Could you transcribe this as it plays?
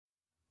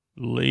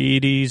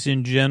Ladies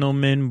and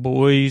gentlemen,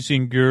 boys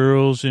and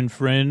girls, and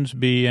friends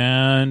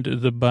beyond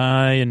the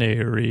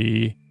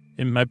binary,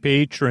 and my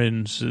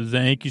patrons,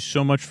 thank you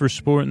so much for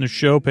supporting the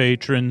show,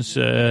 patrons.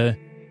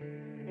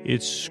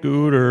 It's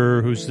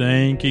Scooter who's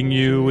thanking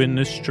you in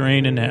this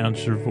train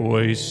announcer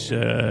voice,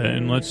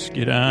 and let's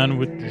get on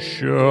with the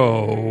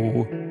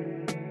show.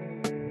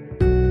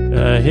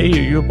 Hey,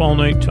 are you up all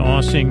night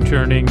tossing,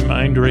 turning,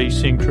 mind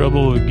racing,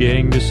 trouble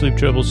getting to sleep,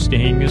 trouble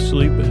staying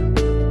asleep?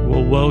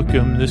 Well,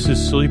 welcome. This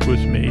is Sleep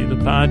With Me, the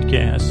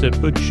podcast that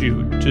puts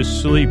you to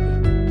sleep.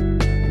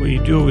 We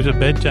do it with a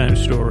bedtime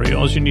story.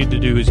 All you need to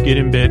do is get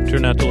in bed,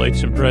 turn out the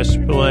lights, and press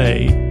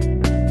play.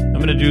 I'm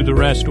going to do the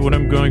rest. What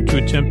I'm going to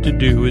attempt to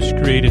do is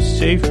create a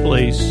safe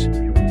place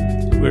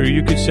where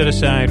you can set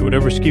aside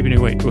whatever's keeping you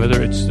awake,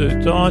 whether it's the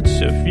thoughts,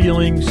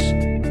 feelings,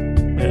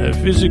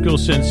 physical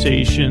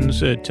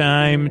sensations,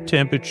 time,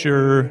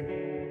 temperature,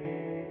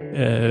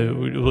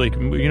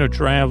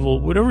 travel,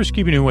 whatever's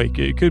keeping you awake.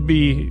 It could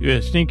be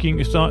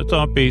thinking,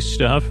 thought-based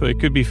stuff. It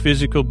could be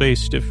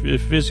physical-based,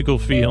 physical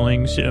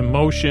feelings,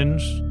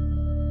 emotions.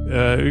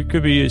 It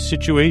could be a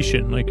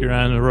situation, like you're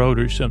on the road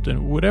or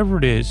something. Whatever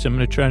it is, I'm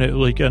going to try to,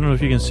 I don't know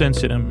if you can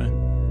sense it,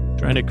 I'm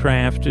trying to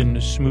craft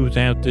and smooth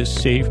out this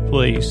safe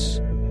place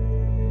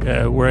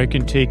where I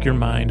can take your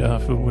mind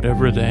off of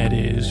whatever that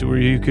is, where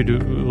you could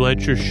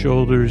let your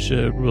shoulders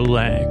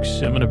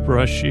relax. I'm going to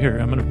brush here.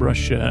 I'm going to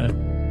brush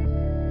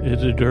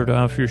the dirt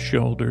off your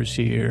shoulders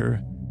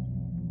here.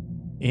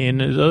 And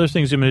the other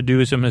things I'm going to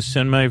do is I'm going to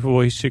send my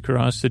voice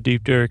across the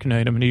deep, dark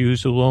night. I'm going to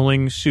use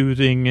lulling,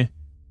 soothing,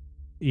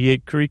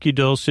 yet creaky,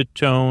 dulcet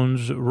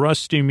tones,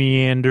 rusty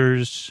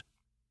meanders,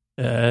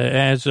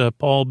 as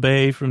Paul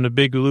Bay from the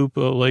Big Loop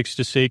likes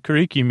to say,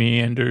 creaky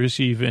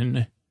meanders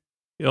even.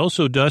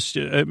 Also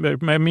dusty.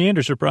 My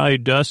meanders are probably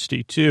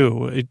dusty,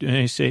 too. And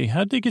I say,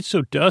 how'd they get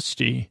so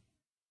dusty?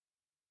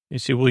 They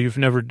say, well, you've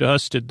never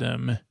dusted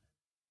them.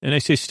 And I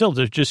say, still,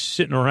 they're just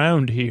sitting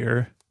around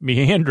here,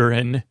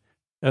 meandering.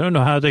 I don't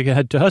know how they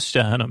got dust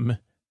on them.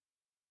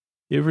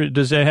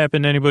 Does that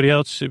happen to anybody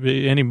else?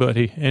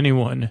 Anybody?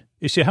 Anyone?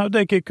 You see, how'd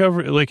that get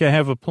covered? Like I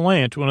have a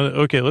plant.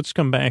 Okay, let's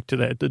come back to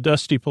that. The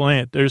dusty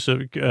plant. There's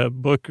a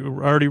book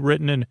already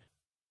written and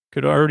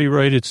could already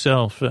write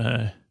itself.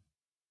 The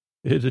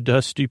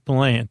dusty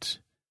plant.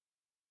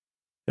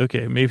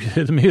 Okay, maybe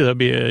there'll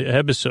be an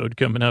episode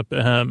coming up.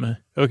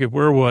 Okay,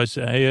 where was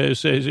I? I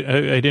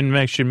didn't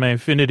mention my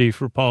affinity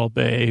for Paul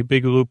Bay,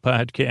 Big Loop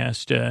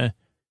podcast.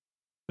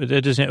 But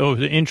that doesn't,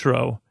 the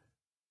intro.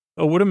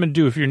 Oh, what I'm going to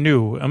do if you're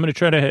new, I'm going to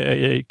try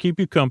to keep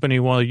you company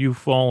while you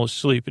fall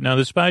asleep. Now,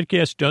 this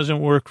podcast doesn't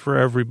work for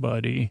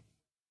everybody,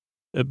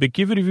 but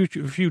give it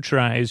a few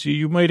tries.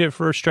 You might at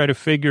first try to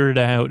figure it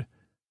out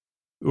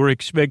or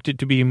expect it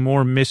to be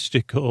more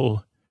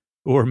mystical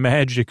or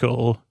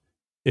magical.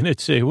 And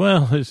it'd say,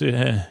 well,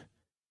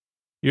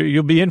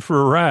 you'll be in for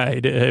a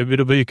ride.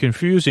 It'll be a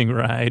confusing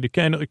ride.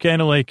 Kind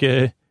of like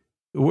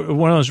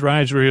one of those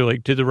rides where you're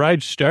like, did the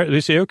ride start? They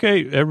say,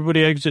 okay,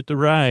 everybody exit the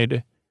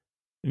ride.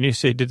 And you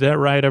say, did that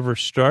ride ever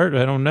start?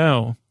 I don't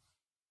know.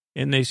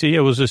 And they say, yeah,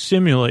 it was a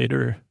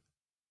simulator.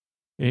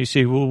 And you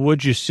say, well,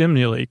 what'd you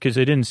simulate? Because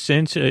I didn't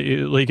sense, I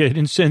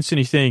didn't sense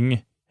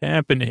anything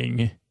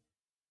happening.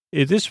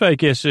 This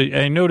podcast,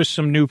 I notice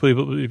some new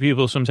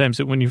people sometimes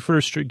that when you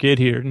first get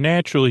here,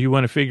 naturally you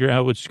want to figure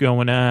out what's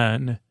going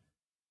on.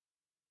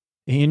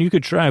 And you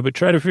could try, but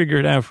try to figure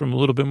it out from a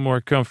little bit more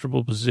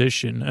comfortable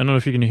position. I don't know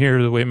if you can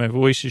hear the way my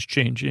voice is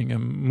changing.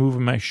 I'm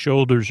moving my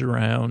shoulders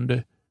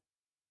around.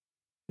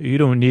 You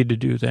don't need to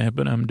do that,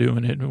 but I'm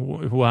doing it.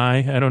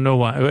 Why? I don't know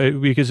why.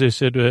 Because I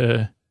said,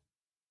 I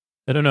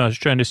don't know. I was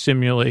trying to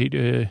simulate.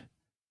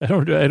 I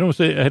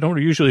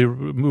don't usually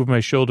move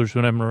my shoulders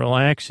when I'm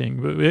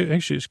relaxing, but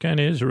actually it kind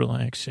of is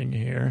relaxing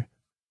here.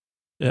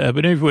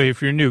 But anyway,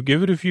 if you're new,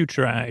 give it a few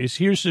tries.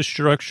 Here's the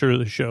structure of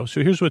the show.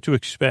 So here's what to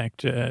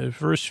expect.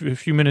 First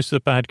few minutes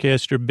of the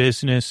podcast are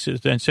business.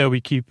 That's how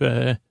we keep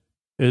the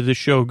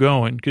show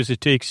going, because it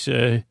takes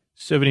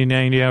 70,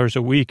 90 hours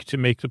a week to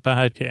make the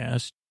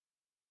podcast.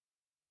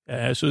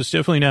 So it's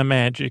definitely not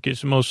magic.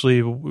 It's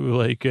mostly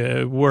like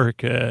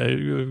work,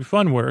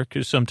 fun work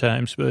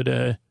sometimes,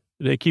 but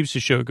that keeps the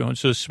show going.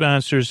 So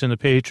sponsors and the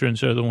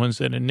patrons are the ones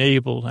that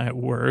enable that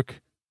work.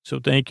 So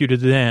thank you to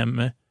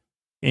them.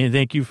 And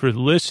thank you for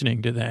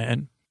listening to that.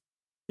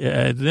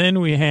 Then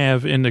we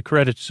have in the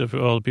credits of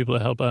all the people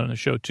that help out on the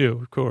show too,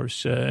 of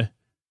course.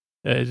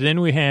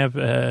 Then we have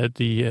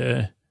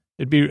I'm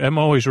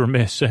always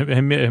remiss.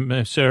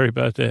 I'm sorry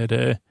about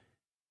that.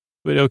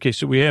 But okay,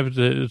 so we have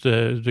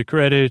the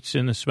credits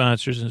and the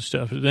sponsors and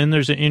stuff. Then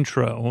there's an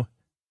intro.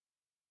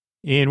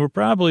 And we're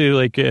probably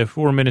like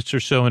 4 minutes or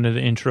so into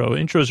the intro.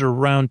 Intros are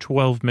around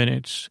 12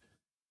 minutes.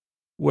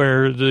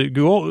 Where the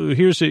goal,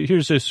 here's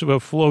a sort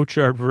of flow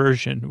chart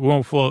version. It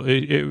won't flow.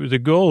 The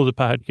goal of the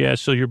podcast,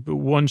 so your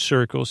one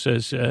circle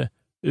says, the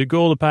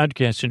goal of the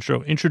podcast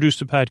intro, introduce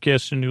the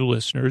podcast to new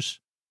listeners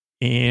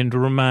and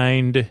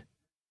remind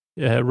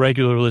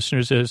regular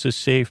listeners that it's a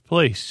safe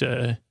place.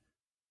 And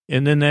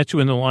then that's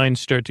when the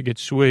lines start to get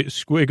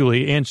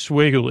squiggly and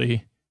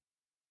swiggly.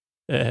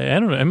 I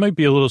don't know. It might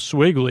be a little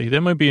swiggly.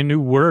 That might be a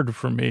new word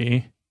for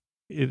me.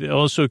 It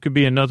also could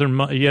be yet another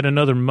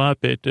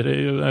Muppet.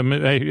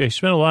 I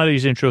spent a lot of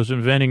these intros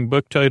inventing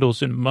book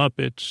titles and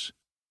Muppets.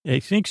 I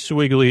think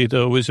Swiggly,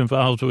 though, was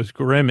involved with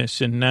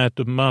Grimace and not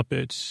the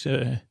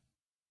Muppets.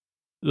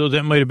 Though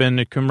that might have been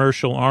the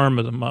commercial arm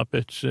of the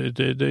Muppets.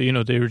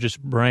 They were just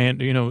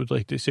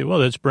like they say, well,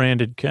 that's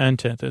branded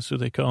content. That's what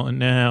they call it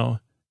now.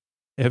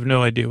 I have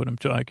no idea what I'm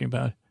talking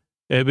about.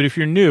 But if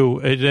you're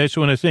new, that's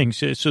one of the things.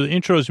 So the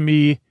intro's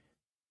me.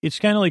 It's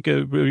kind of like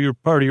you're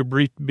part of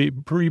your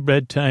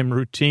pre-bedtime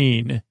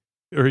routine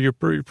or your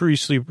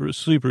pre-sleep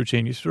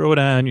routine. You throw it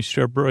on, you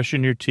start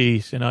brushing your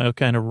teeth, and I'll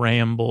kind of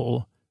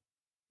ramble.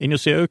 And you'll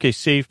say, okay,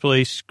 safe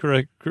place,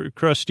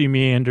 crusty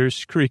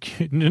meanders,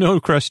 creek.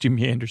 No crusty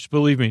meanders,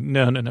 believe me.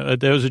 No,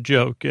 that was a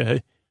joke.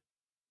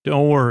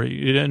 Don't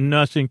worry,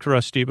 nothing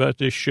crusty about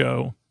this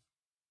show.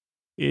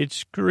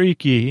 It's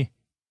creaky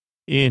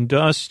and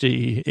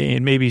dusty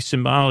and maybe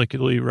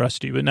symbolically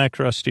rusty, but not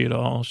crusty at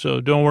all.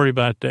 So don't worry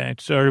about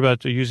that. Sorry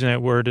about using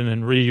that word and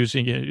then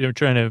reusing it. I'm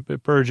trying to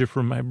purge it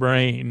from my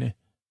brain.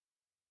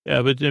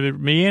 But the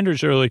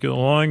meanders are like a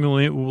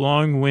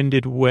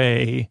long-winded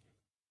way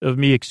of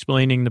me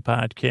explaining the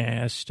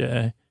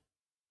podcast,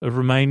 of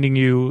reminding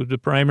you the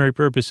primary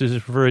purpose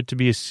is for it to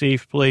be a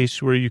safe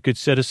place where you could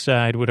set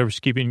aside whatever's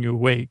keeping you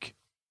awake.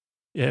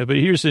 Yeah, but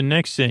here's the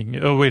next thing.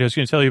 Oh, wait, I was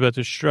going to tell you about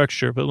the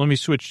structure, but let me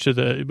switch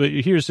but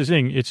here's the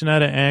thing. It's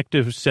not an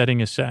active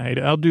setting aside.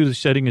 I'll do the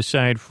setting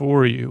aside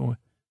for you.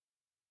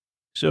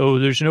 So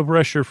there's no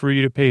pressure for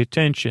you to pay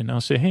attention.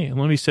 I'll say, hey,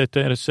 let me set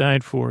that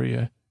aside for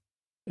you.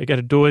 I got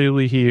a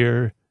doily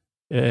here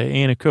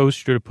and a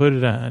coaster to put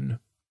it on.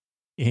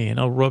 And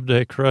I'll rub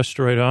that crust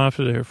right off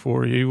of there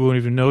for you. You won't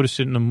even notice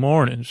it in the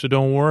morning, so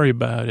don't worry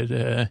about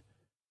it.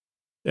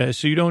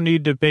 So you don't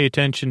need to pay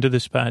attention to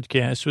this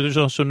podcast, but there's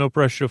also no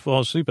pressure to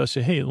fall asleep. I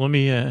say, hey, let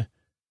me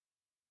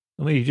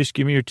just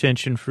give me your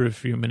attention for a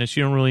few minutes.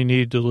 You don't really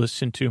need to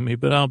listen to me,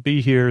 but I'll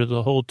be here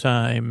the whole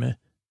time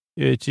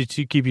to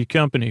keep you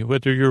company,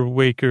 whether you're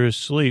awake or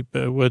asleep,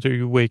 whether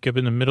you wake up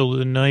in the middle of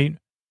the night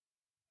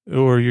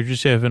or you're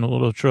just having a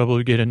little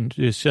trouble getting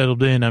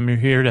settled in. I'm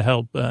here to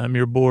help. I'm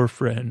your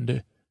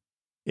boyfriend.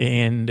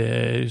 And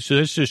so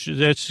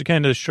that's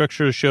kind of the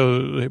structure of the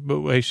show.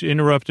 But I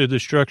interrupted the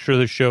structure of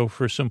the show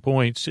for some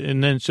points.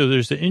 And then so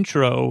there's the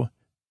intro.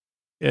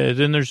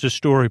 Then there's the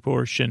story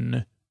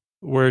portion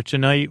where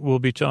tonight we'll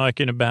be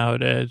talking about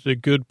The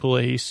Good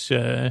Place.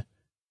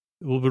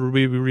 We'll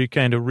be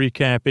kind of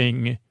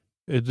recapping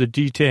the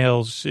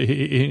details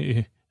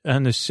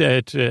on the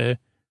set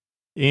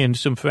and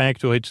some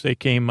factoids that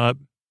came up.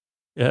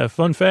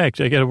 Fun fact,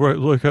 I got to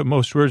look up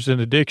most words in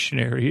the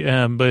dictionary,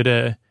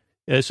 but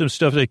some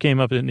stuff that came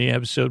up in the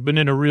episode, but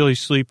in a really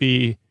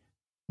sleepy,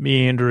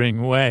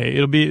 meandering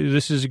way.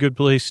 This is a good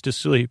place to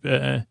sleep.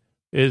 Then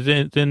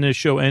the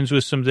show ends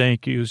with some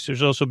thank yous.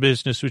 There's also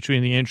business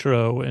between the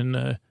intro and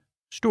the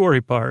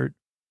story part.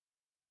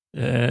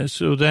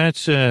 So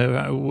that's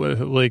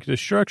like the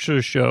structure of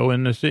the show,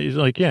 and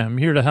I'm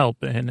here to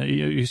help. And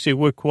you say,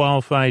 what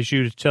qualifies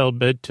you to tell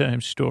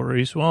bedtime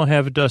stories? Well, I'll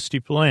have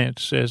dusty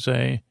plants, as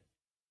I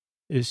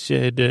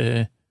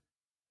said.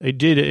 I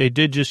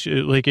did just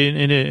like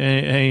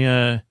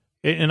and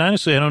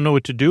honestly, I don't know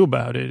what to do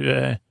about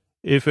it.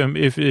 If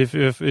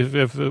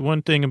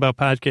one thing about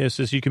podcasts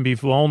is you can be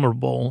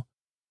vulnerable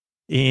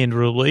and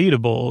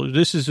relatable.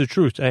 This is the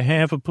truth. I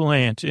have a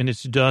plant and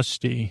it's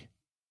dusty,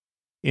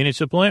 and it's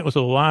a plant with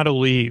a lot of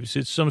leaves.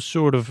 It's some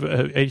sort of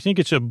I think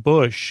it's a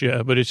bush,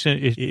 but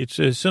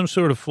it's some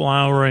sort of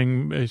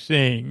flowering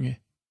thing.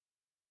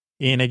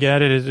 And I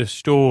got it at the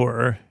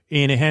store.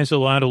 And it has a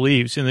lot of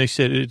leaves. And they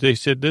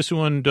said this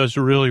one does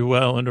really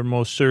well under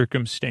most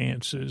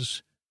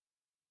circumstances.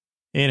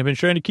 And I've been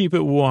trying to keep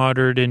it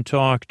watered and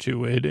talk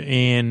to it.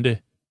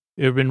 And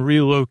I've been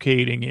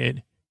relocating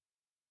it.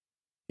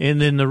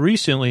 And then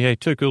recently I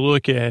took a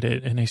look at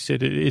it and I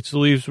said its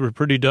leaves were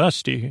pretty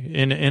dusty.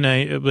 And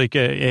I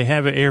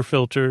have an air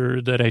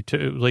filter that I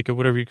took, like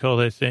whatever you call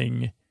that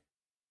thing.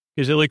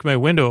 Because I like my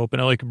window open.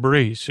 I like a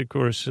breeze, of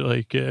course,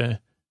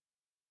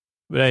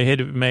 but I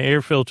had my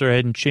air filter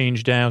hadn't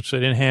changed out, so I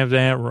didn't have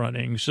that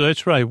running. So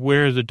that's probably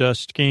where the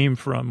dust came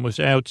from,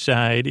 was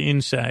outside,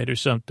 inside, or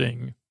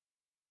something.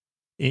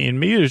 And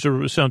maybe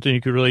there's something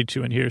you could relate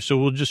to in here. So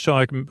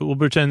we'll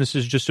pretend this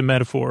is just a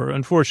metaphor.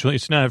 Unfortunately,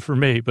 it's not for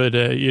me, but,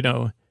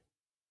 And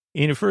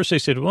at first I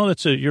said, well,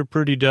 you're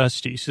pretty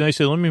dusty. So I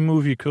said, let me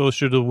move you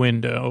closer to the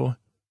window.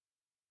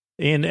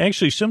 And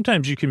actually,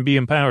 sometimes you can be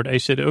empowered. I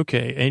said,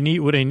 okay,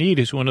 what I need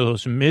is one of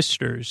those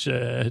misters.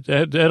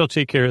 That'll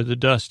take care of the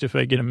dust if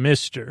I get a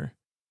mister.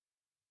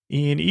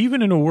 And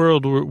even in a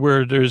world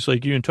where there's you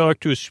can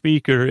talk to a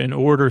speaker and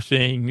order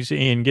things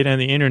and get on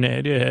the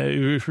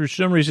internet, for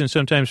some reason,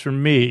 sometimes for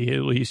me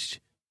at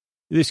least,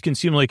 this can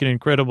seem like an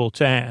incredible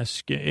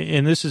task.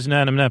 And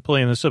I'm not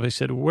playing this up. I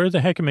said, where the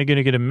heck am I going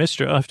to get a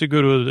mister? I'll have to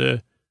go to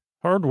the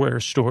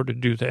hardware store to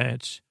do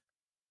that.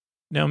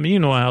 Now,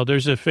 meanwhile,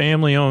 there's a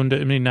family-owned,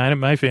 not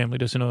my family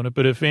doesn't own it,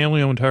 but a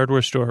family-owned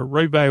hardware store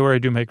right by where I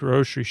do my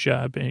grocery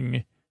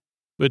shopping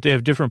but they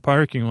have different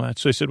parking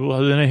lots. So I said, well,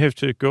 then I have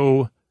to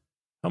go.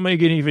 How am I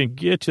going to even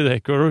get to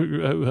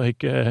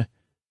that?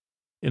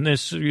 In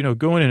this,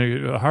 going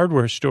in a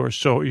hardware store.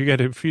 So you got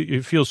to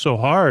it feels so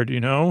hard,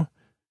 I'll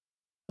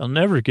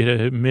never get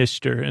a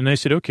mister. And they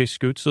said, okay,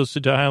 Scoots, let's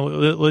dial.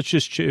 Let's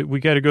just, we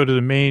got to go to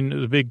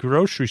the big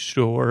grocery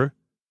store.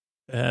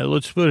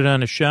 Let's put it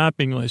on a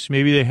shopping list.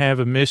 Maybe they have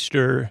a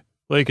mister,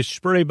 like a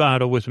spray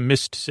bottle with a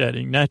mist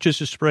setting, not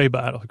just a spray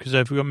bottle, because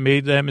I've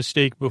made that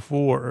mistake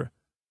before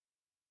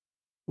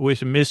with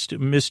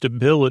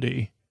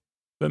mistability.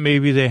 But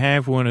maybe they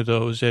have one of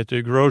those at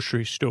the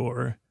grocery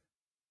store.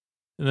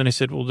 And then I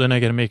said, well, then I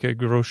got to make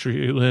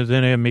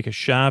then I make a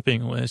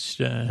shopping list.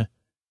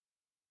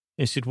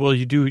 I said, well,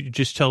 you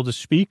just tell the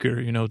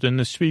speaker, then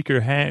the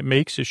speaker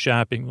makes a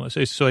shopping list.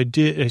 So I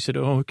did. I said,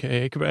 oh,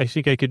 okay, I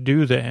think I could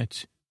do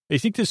that. I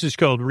think this is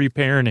called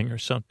reparenting or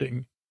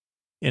something.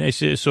 And I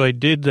said, so I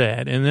did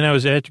that. And then I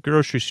was at the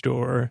grocery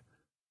store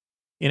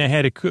and I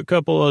had a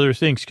couple other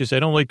things because I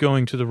don't like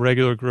going to the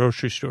regular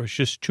grocery store. It's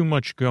just too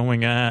much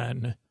going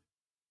on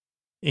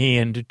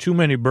and too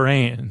many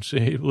brands.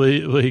 It's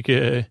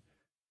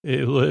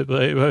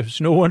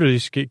no wonder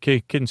these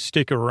can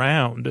stick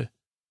around.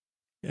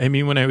 I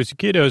mean, when I was a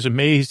kid, I was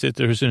amazed that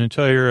there was an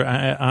entire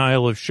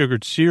aisle of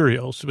sugared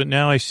cereals. But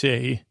now I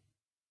say,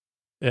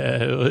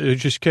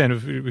 just kind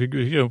of,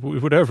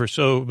 whatever.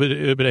 So,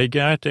 but I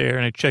got there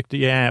and I checked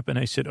the app and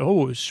I said,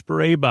 oh, a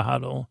spray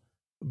bottle.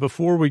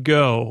 Before we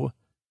go,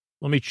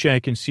 let me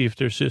check and see if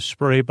there's a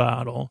spray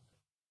bottle.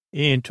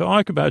 And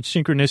talk about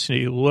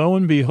synchronicity. Lo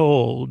and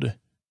behold,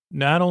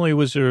 not only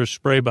was there a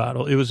spray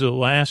bottle, it was the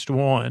last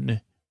one.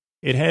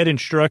 It had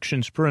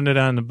instructions printed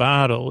on the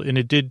bottle, and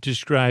it did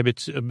describe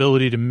its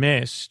ability to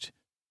mist.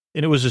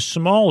 And it was a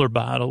smaller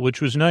bottle,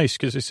 which was nice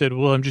because I said,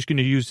 well, I'm just going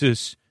to use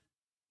this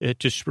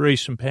to spray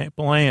some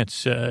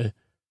plants.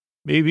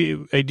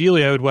 Maybe,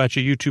 ideally, I would watch a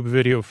YouTube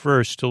video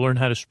first to learn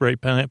how to spray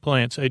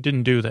plants. I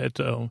didn't do that,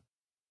 though.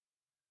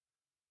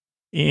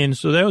 And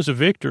so that was a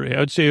victory. I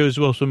would say it was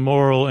both a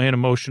moral and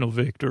emotional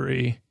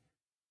victory.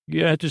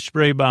 Got the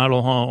spray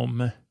bottle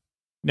home.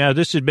 Now,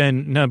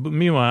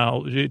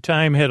 meanwhile,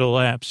 time had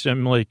elapsed.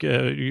 I'm like,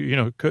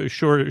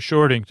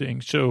 shorting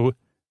things. So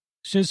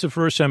since the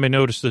first time I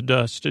noticed the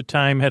dust,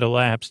 time had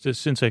elapsed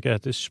since I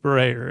got this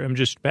sprayer. I'm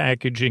just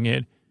packaging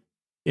it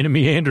in a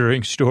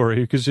meandering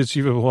story because it's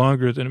even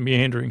longer than a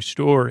meandering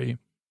story.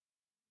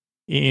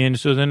 And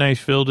so then I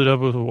filled it up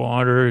with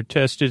water,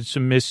 tested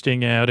some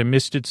misting out. I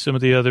misted some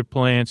of the other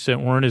plants that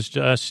weren't as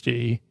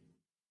dusty.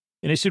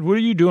 And I said, what are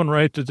you doing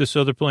right that this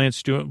other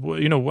plant's doing?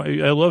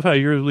 I love how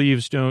your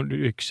leaves don't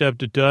accept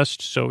the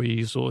dust so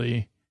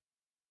easily.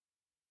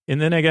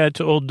 And then I got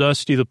to old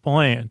Dusty the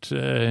plant,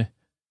 and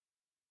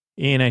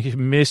I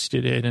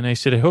misted it. And I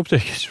said, I hope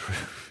that gets...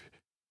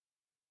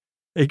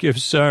 I'm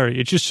sorry.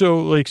 It's just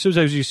so,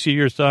 sometimes you see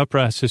your thought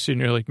process and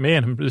you're like,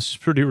 man, this is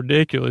pretty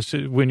ridiculous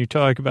when you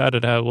talk about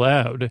it out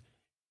loud.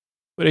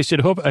 But I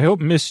said, I hope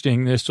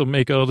misting this will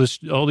make all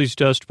these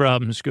dust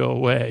problems go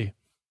away.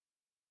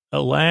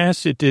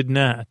 Alas, it did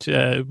not.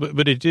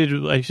 But it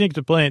did. I think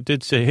the plant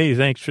did say, hey,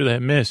 thanks for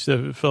that mist.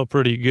 That felt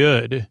pretty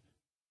good.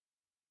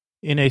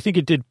 And I think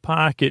it did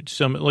pocket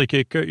some,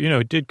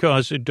 it did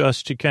cause the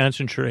dust to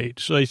concentrate.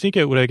 So I think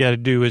what I got to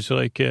do is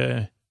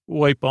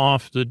wipe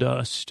off the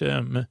dust.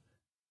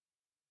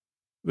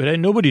 But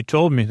nobody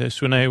told me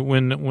this when I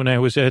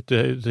was at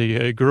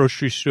the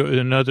grocery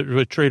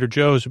store, Trader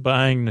Joe's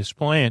buying this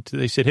plant.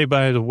 They said, hey,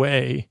 by the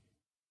way,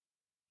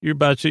 you're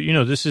about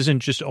to, this isn't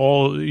just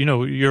all,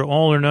 you're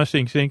all or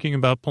nothing thinking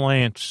about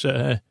plants.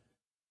 There's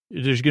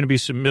going to be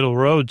some middle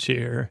roads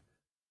here.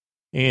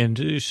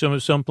 And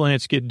some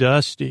plants get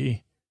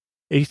dusty.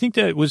 I think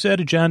was that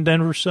a John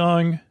Denver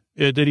song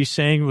that he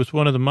sang with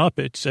one of the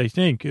Muppets? I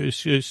think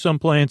some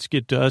plants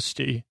get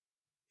dusty.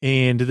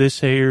 And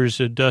this here's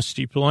a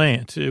dusty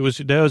plant. That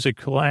was a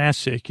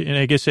classic. And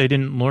I guess I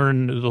didn't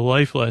learn the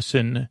life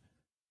lesson.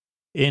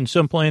 And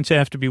some plants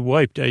have to be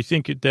wiped. I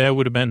think that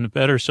would have been the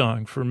better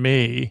song for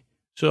me.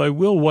 So I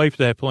will wipe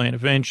that plant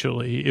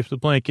eventually. If the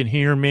plant can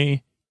hear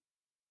me,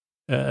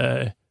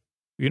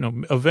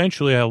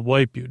 eventually I'll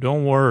wipe you.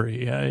 Don't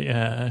worry.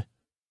 But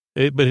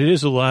it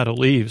is a lot of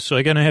leaves. So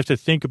I'm going to have to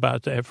think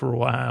about that for a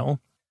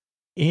while.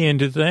 And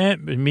that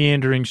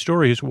meandering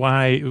story is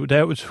why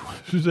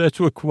that's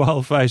what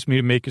qualifies me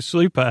to make a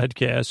sleep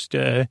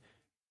podcast.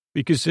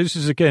 Because this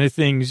is the kind of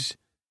things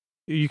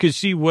you can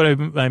see what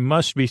I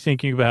must be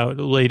thinking about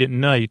late at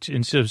night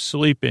instead of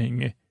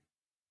sleeping.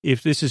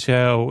 If this is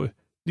how,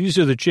 these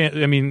are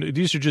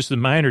these are just the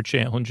minor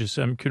challenges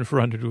I'm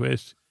confronted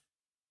with.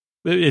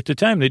 But at the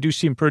time, they do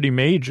seem pretty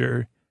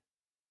major.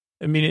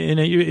 I mean, and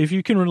if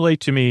you can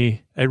relate to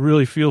me, I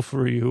really feel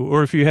for you.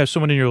 Or if you have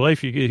someone in your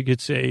life, you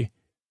could say,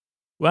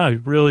 wow,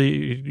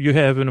 really, you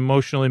have an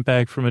emotional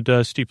impact from a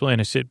dusty plant.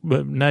 I said,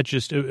 but not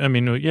just,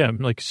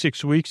 like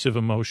 6 weeks of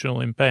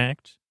emotional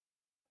impact.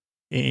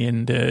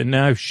 And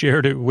now I've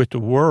shared it with the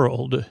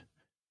world.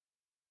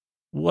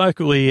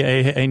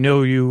 Luckily, I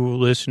know you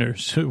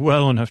listeners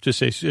well enough to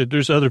say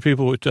there's other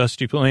people with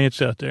dusty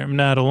plants out there. I'm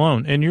not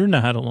alone, and you're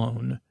not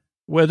alone.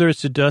 whether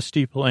it's a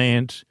dusty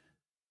plant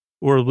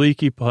or a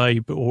leaky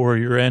pipe, or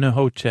you're in a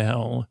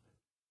hotel,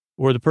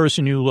 or the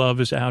person you love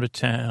is out of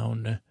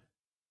town,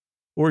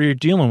 or you're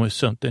dealing with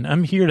something,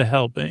 I'm here to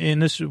help.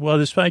 And while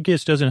this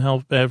podcast doesn't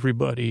help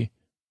everybody,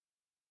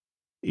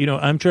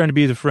 I'm trying to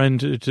be the friend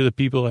to the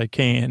people I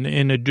can,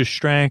 and a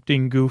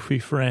distracting, goofy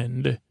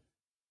friend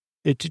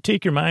to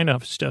take your mind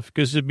off stuff.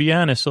 Because to be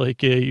honest,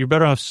 you're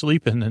better off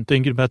sleeping than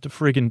thinking about the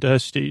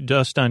friggin'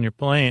 dust on your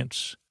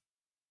plants.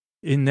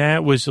 And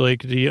that was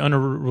the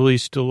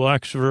unreleased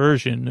deluxe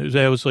version.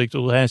 That was the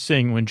last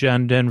thing when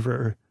John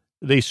Denver,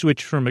 they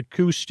switched from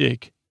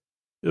acoustic.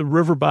 The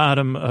River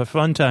Bottom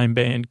Funtime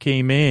Band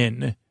came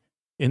in,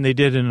 and they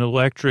did an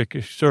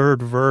electric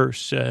third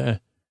verse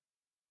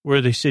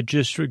where they said,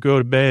 just go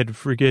to bed,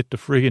 forget the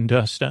friggin'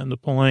 dust on the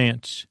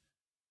plants.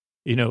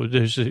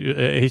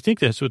 I think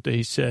that's what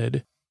they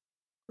said.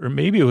 Or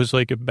maybe it was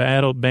a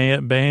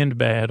band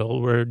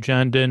battle where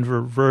John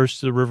Denver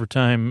versed the River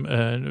Bottom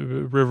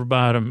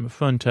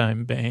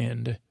Funtime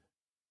Band.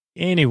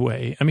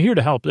 Anyway, I'm here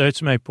to help.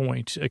 That's my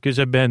point, because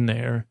I've been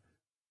there.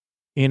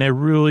 And I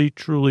really,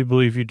 truly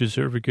believe you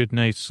deserve a good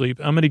night's sleep.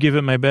 I'm going to give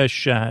it my best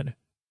shot.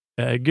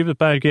 Give the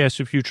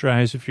podcast a few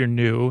tries if you're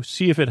new.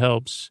 See if it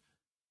helps.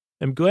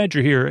 I'm glad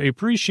you're here. I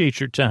appreciate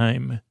your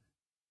time.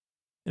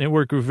 And I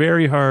work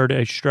very hard.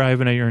 I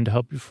strive and I yearn to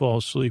help you fall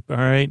asleep, all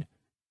right?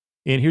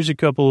 And here's a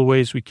couple of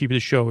ways we keep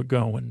the show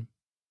going.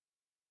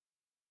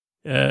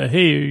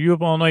 Hey, are you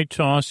up all night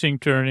tossing,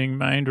 turning,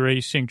 mind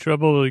racing,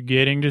 trouble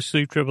getting to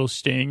sleep, trouble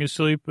staying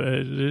asleep?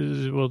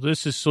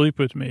 This is Sleep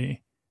With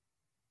Me.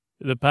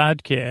 The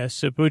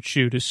podcast that puts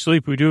you to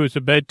sleep. We do it with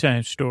a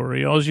bedtime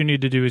story. All you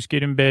need to do is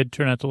get in bed,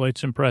 turn out the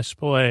lights, and press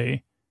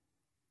play.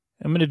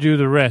 I'm going to do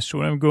the rest.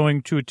 What I'm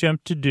going to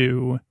attempt to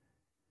do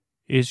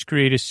is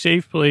create a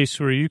safe place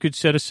where you could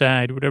set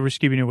aside whatever's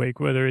keeping you awake,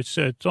 whether it's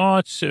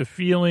thoughts,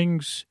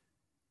 feelings,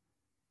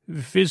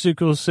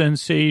 physical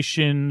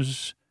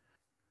sensations,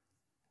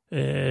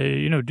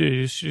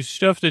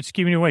 stuff that's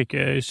keeping you awake,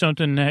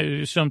 something,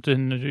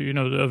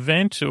 the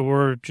event,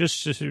 or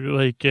just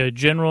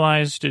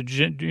generalized,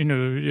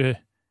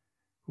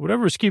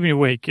 whatever's keeping you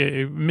awake,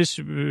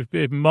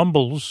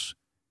 mumbles,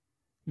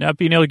 not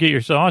being able to get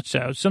your thoughts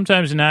out,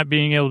 sometimes not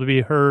being able to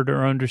be heard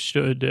or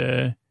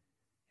understood.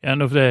 I don't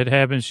know if that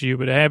happens to you,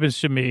 but it happens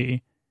to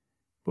me.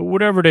 But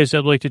whatever it is,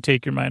 I'd like to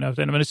take your mind off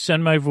that. I'm going to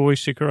send my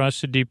voice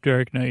across the deep,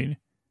 dark night.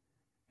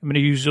 I'm going to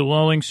use the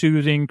lulling,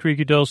 soothing,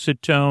 creaky,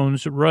 dulcet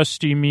tones,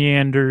 rusty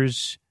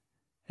meanders,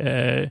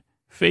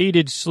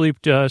 faded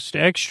sleep dust,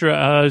 extra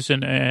ahs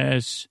and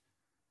ahs,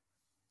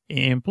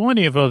 and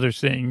plenty of other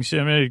things.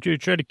 I'm going to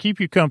try to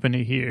keep you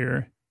company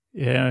here.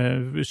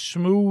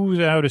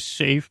 Smooth out a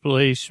safe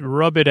place,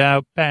 rub it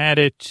out, pat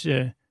it,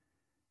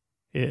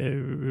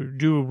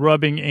 do a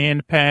rubbing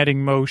and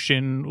patting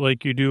motion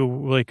like you do,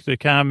 like the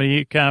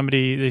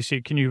comedy. They say,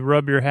 can you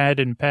rub your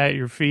head and pat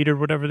your feet or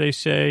whatever they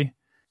say?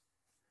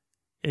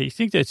 I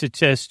think that's a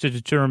test to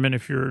determine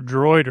if you're a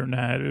droid or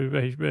not.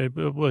 I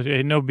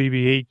know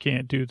BB-8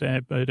 can't do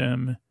that, but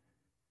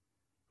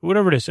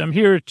whatever it is, I'm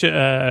here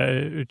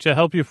to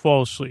help you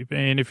fall asleep.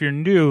 And if you're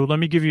new, let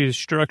me give you the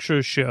structure of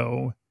the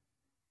show.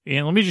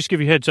 And let me just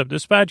give you a heads up.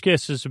 This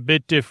podcast is a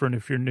bit different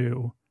if you're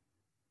new.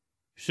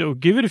 So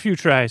give it a few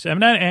tries. I'm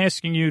not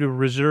asking you to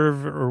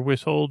reserve or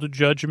withhold a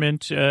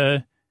judgment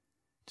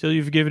till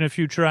you've given a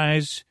few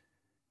tries.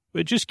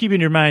 But just keep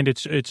in your mind,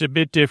 it's a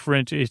bit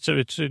different.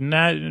 It's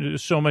not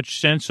so much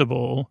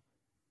sensible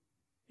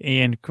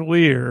and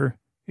clear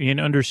and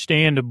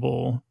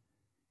understandable.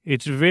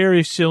 It's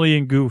very silly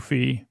and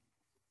goofy.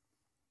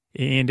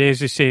 And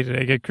as I say,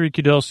 I got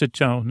creaky dulcet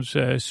tones.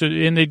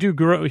 And they do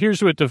grow.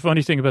 Here's what the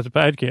funny thing about the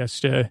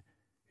podcast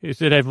is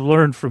that I've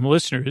learned from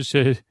listeners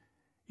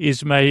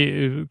is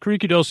my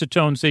creaky dulcet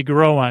tones, they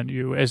grow on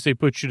you as they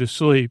put you to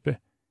sleep.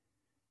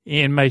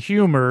 And my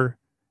humor,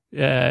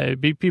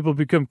 people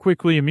become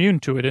quickly immune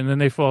to it, and then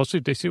they fall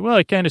asleep. They say, well,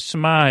 I kind of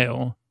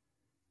smile.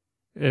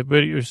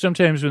 But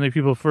sometimes when the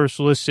people first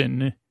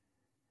listen,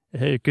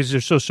 because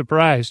they're so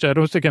surprised, I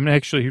don't think I'm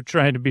actually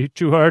trying to be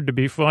too hard to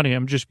be funny.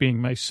 I'm just being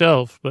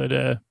myself. But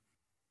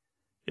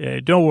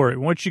don't worry.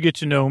 Once you get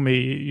to know me,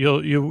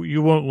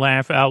 you won't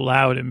laugh out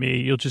loud at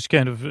me. You'll just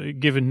kind of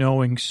give a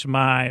knowing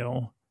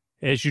smile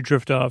as you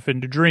drift off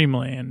into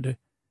dreamland.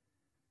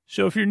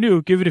 So if you're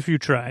new, give it a few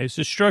tries.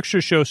 The structure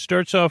show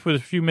starts off with a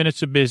few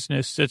minutes of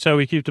business. That's how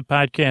we keep the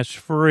podcast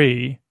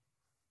free.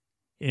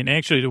 And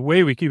actually, the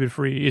way we keep it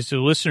free is the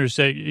listeners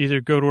that either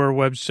go to our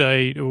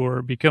website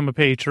or become a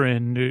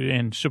patron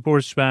and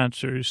support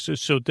sponsors.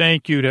 So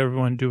thank you to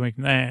everyone doing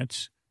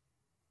that.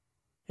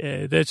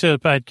 That's how the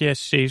podcast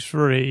stays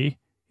free.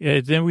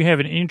 Then we have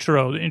an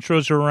intro. The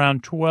intros are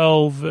around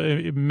 12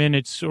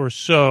 minutes or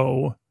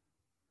so.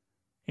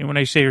 And when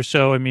I say or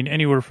so, I mean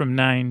anywhere from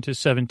 9 to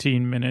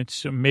 17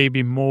 minutes,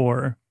 maybe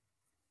more.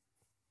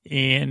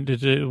 And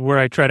where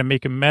I try to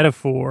make a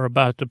metaphor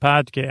about the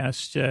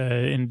podcast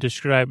and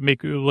describe,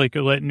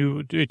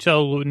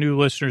 tell new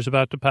listeners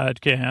about the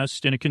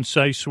podcast in a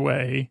concise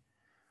way.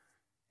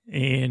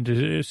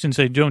 And since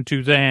I don't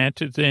do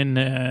that,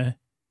 then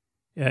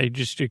I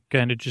just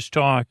kind of just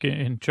talk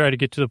and try to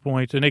get to the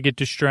point, and I get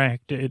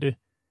distracted.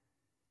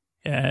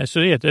 So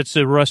yeah, that's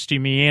the rusty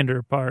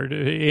meander part.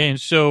 And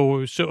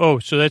so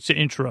that's the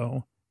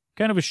intro.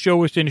 Kind of a show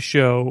within a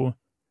show.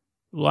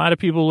 A lot of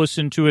people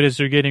listen to it as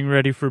they're getting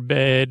ready for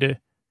bed.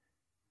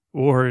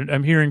 Or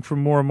I'm hearing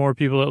from more and more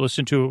people that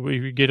listen to it.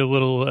 We get a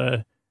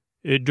little,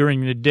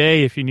 during the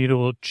day, if you need a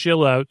little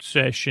chill out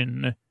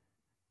session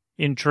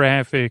in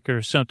traffic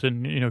or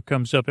something,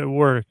 comes up at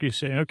work, you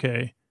say,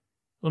 okay,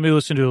 let me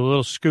listen to a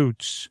little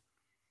Scoots.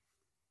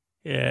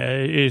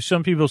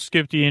 Some people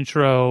skip the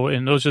intro,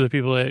 and those are the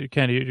people that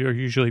kind of are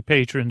usually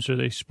patrons or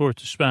they support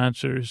the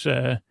sponsors.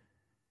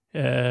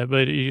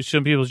 But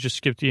some people just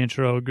skip the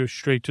intro, go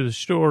straight to the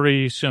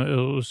story.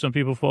 Some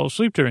people fall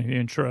asleep during the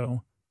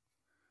intro.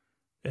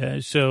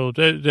 So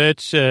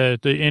that's the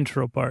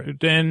intro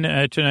part. Then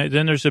tonight,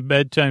 then there's a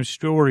bedtime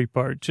story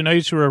part.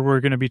 Tonight's where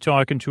we're going to be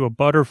talking to a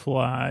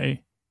butterfly,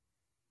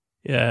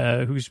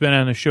 who's been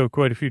on the show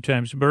quite a few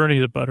times. Bernie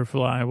the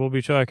butterfly. We'll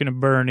be talking to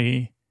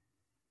Bernie.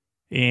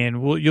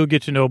 And you'll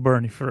get to know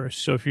Bernie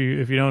first. So if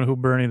you don't know who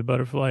Bernie the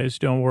butterfly is,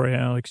 don't worry,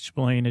 I'll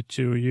explain it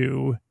to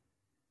you.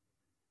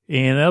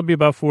 And that'll be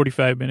about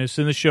 45 minutes.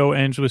 Then the show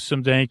ends with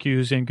some thank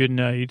yous and good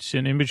nights.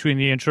 And in between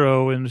the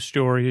intro and the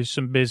story is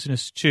some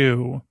business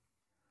too.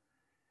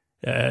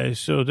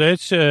 So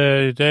that's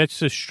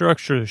the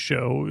structure of the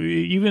show.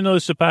 Even though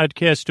it's a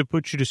podcast to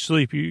put you to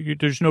sleep,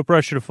 there's no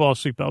pressure to fall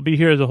asleep. I'll be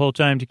here the whole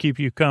time to keep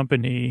you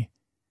company.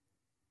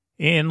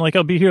 And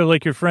I'll be here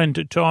like your friend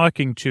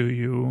talking to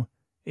you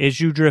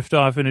as you drift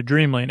off in a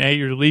dreamland at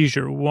your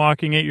leisure,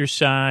 walking at your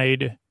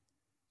side,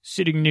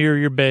 sitting near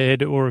your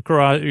bed or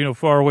across,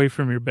 far away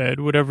from your bed,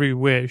 whatever you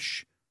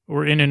wish,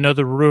 or in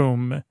another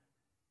room,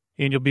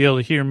 and you'll be able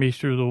to hear me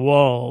through the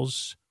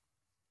walls.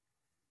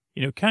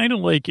 Kind of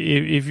like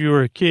if you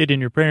were a kid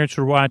and your parents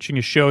were watching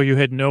a show you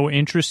had no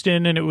interest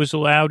in and it was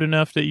loud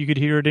enough that you could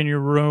hear it in your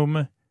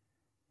room.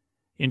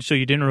 And so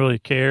you didn't really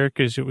care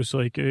because it was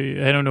I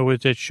don't know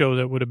what that show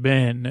that would have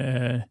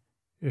been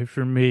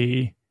for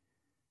me.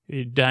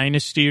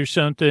 Dynasty or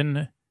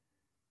something,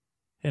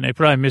 and I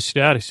probably missed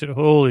out. I said,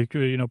 holy,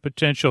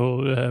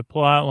 potential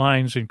plot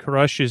lines and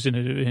crushes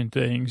and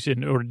things,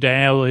 or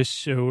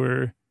Dallas,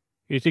 or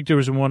I think there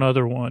was one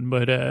other one,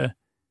 but, I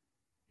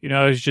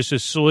was just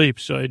asleep,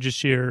 so I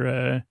just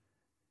hear,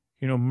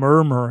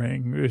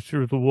 murmuring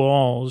through the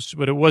walls,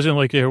 but it wasn't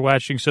like they were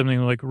watching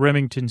something like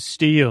Remington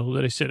Steele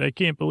that I said, I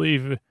can't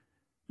believe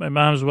my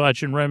mom's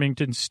watching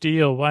Remington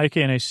Steele. Why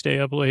can't I stay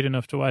up late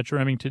enough to watch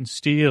Remington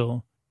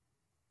Steele?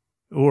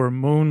 Or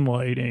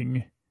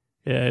Moonlighting.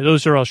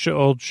 Those are all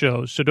old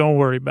shows, so don't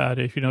worry about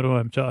it if you don't know what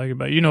I'm talking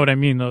about. You know what I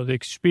mean, though, the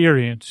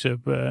experience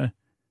of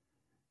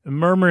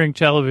murmuring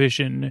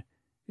television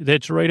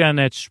that's right on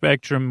that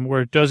spectrum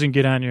where it doesn't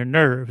get on your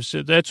nerves.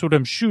 That's what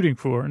I'm shooting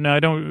for. Now, I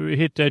don't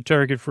hit that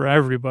target for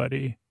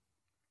everybody,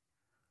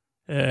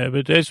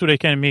 but that's what I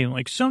kind of mean.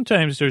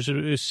 Sometimes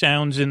there's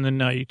sounds in the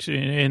night,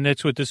 and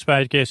that's what this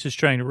podcast is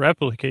trying to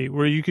replicate,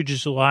 where you could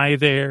just lie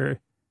there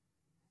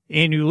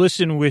and you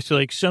listen with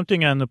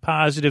something on the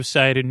positive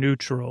side of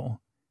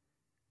neutral,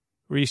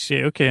 where you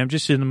say, okay, I'm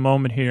just in the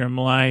moment here. I'm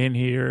lying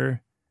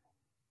here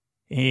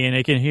and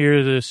I can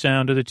hear the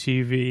sound of the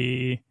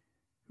TV,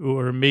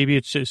 or maybe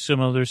it's just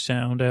some other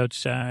sound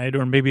outside,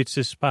 or maybe it's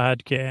this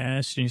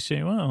podcast. And you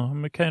say, well,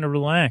 I'm kind of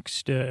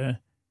relaxed,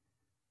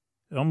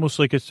 almost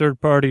like a third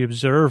party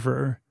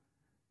observer,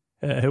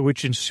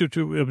 which in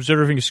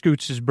observing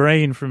Scoots'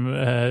 brain from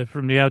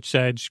the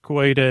outside is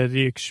quite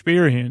the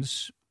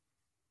experience.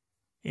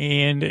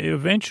 And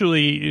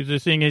eventually, the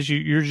thing is,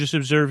 you're just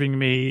observing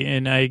me,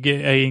 and I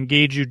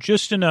engage you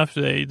just enough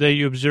that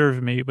you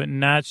observe me, but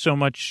not so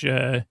much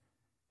that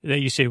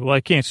you say, well, I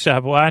can't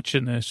stop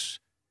watching this.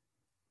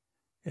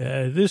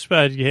 This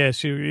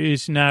podcast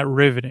is not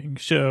riveting,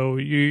 so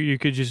you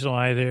could just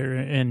lie there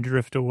and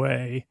drift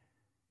away.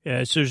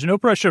 So there's no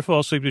pressure to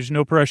fall asleep. There's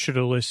no pressure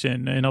to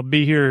listen, and I'll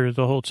be here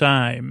the whole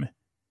time.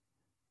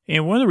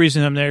 And one of the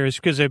reasons I'm there is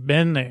because I've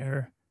been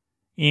there.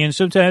 And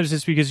sometimes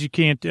it's because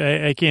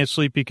I can't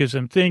sleep because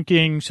I'm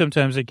thinking.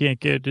 Sometimes I can't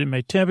get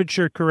my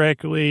temperature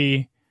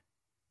correctly.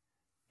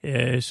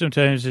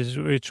 Sometimes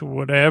it's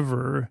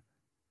whatever.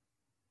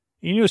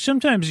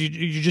 Sometimes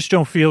you just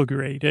don't feel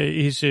great.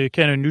 It's a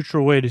kind of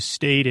neutral way to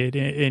state it.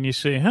 And you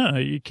say,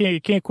 you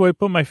can't quite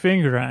put my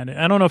finger on it.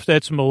 I don't know if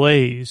that's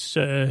malaise.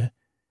 And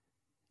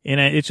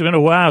it's been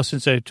a while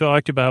since I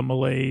talked about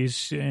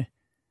malaise.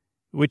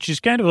 Which is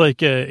kind of I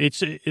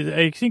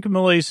think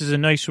malaise is a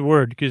nice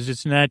word because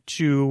it's not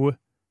too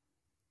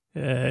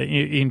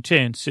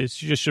intense. It's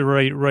just the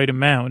right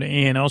amount.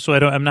 And also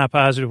I'm not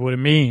positive what it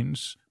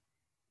means.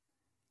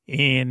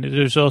 And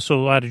there's also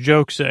a lot of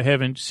jokes that I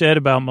haven't said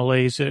about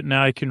malaise that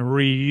now I can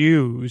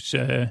reuse.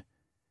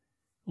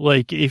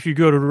 If you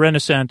go to the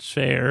Renaissance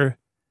Fair,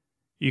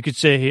 you could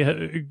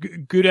say,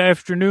 good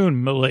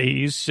afternoon,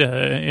 malaise,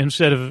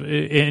 instead of,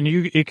 and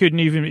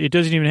it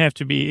doesn't even have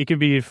to be, it can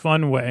be a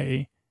fun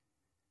way.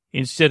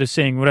 Instead of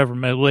saying whatever,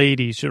 my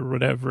ladies or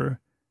whatever.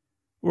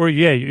 Or,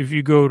 yeah, if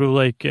you go to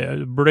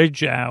a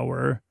bridge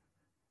hour,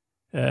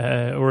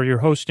 or you're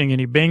hosting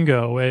any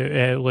bingo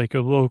at like a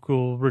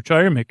local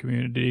retirement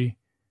community.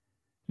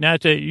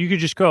 Not that you could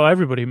just call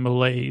everybody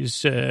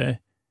Malays,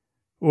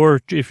 or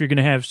if you're going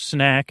to have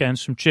snack on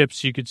some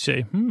chips, you could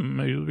say,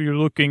 you're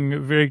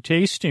looking very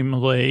tasty,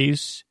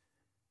 Malays.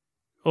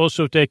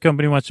 Also, if that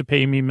company wants to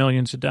pay me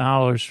millions of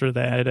dollars for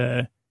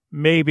that,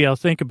 maybe I'll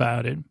think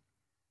about it.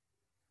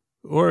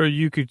 Or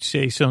you could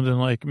say something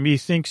like,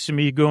 methinks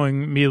me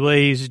going me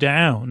lays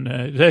down.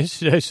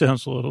 That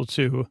sounds a little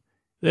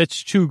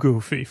that's too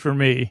goofy for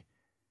me.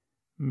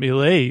 Me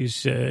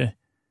lays.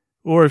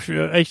 Or if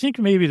I think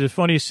maybe the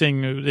funniest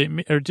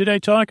thing, or did I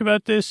talk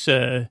about this?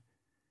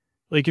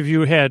 Like if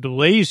you had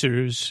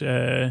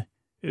lasers,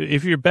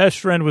 if your best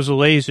friend was a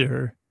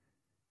laser,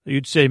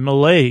 you'd say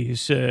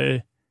Malays.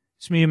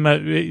 It's me and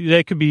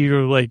that could be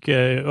your like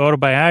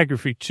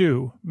autobiography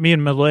too. Me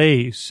and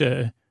Malays.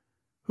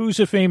 Who's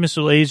a famous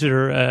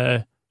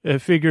laser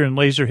figure in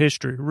laser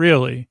history?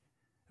 Really?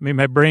 I mean,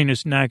 my brain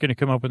is not going to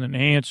come up with an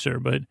answer,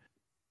 but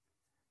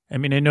I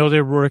mean, I know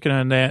they're working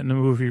on that in the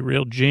movie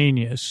Real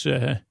Genius,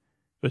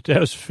 but that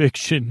was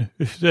fiction.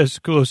 That's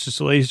the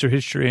closest laser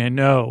history I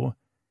know.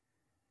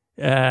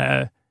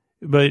 But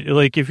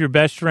like, if your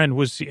best friend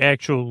was the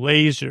actual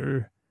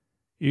laser,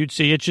 you'd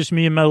say it's just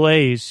me and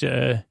Malays.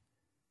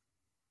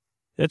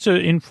 That's an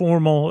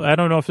informal. I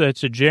don't know if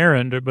that's a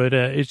gerund, but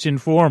it's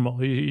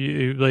informal.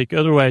 You, like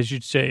otherwise,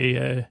 you'd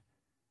say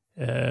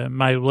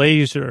my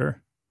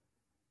laser.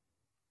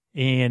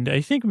 And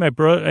I think my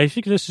brother. I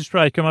think this has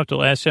probably come up the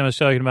last time I was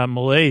talking about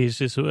Malays.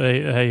 Is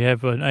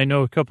I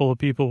know a couple of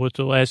people with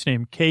the last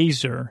name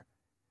Kaiser,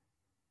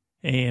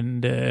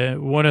 and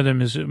one of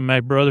them is my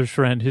brother's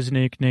friend. His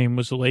nickname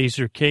was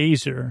Laser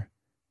Kaiser,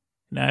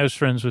 and I was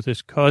friends with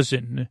his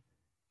cousin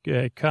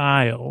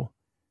Kyle.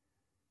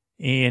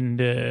 And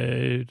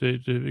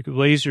the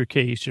laser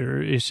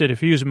caser, he said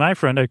if he was my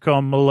friend, I'd call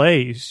him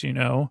Malays, you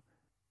know.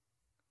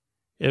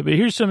 Yeah, but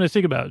here's something to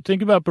think about.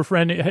 Think about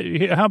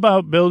befriending. How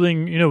about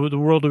building, you know, the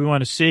world we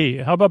want to see?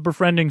 How about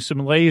befriending some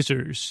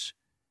lasers?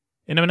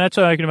 And I'm not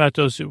talking about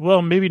those.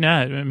 Well, maybe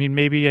not. I mean,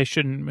 maybe I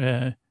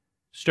shouldn't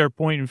start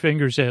pointing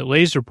fingers at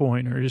laser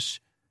pointers.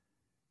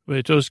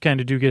 But those kind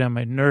of do get on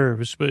my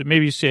nerves. But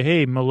maybe say,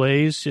 hey,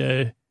 Malays,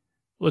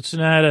 let's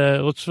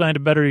find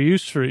a better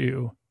use for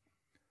you.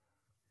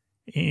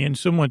 And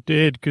someone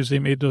did because they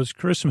made those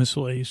Christmas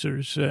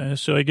lasers.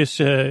 So I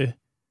guess, I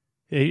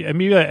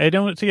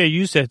don't think I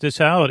used that this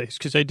holidays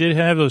because I did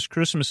have those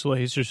Christmas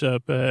lasers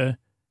up.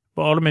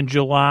 Bought them in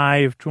July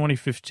of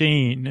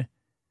 2015.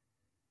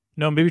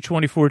 No, maybe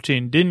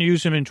 2014. Didn't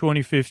use them in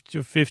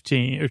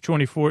 2015 or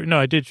 24. No,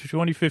 I did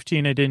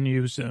 2015. I didn't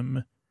use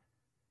them.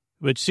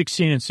 But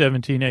 16 and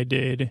 17 I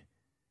did.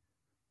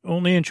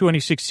 Only in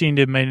 2016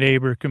 did my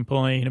neighbor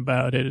complain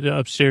about it, the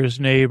upstairs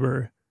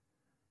neighbor.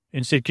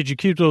 And said, could you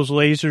keep those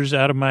lasers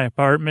out of my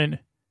apartment?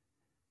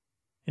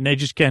 And I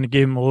just kind of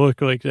gave him a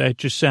look like that. It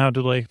just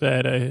sounded like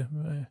that.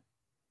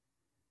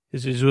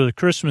 This is with the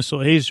Christmas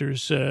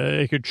lasers.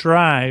 I could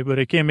try, but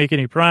I can't make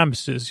any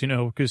promises, you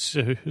know, because,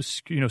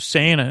 you know,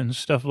 Santa and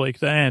stuff like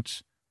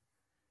that.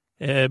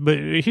 But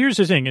here's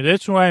the thing.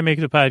 That's why I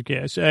make the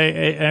podcast.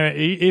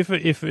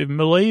 If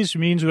Malays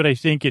means what I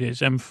think it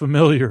is, I'm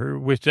familiar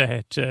with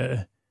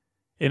that.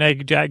 And I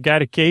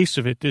got a case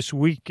of it this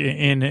week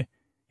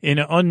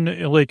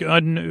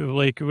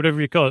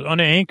whatever you call it,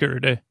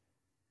 unanchored.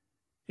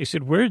 He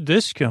said, where'd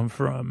this come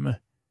from?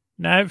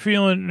 Not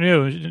feeling, you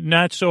know,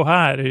 not so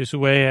hot is the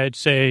way I'd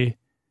say.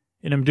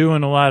 And I'm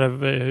doing a lot of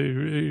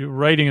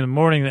writing in the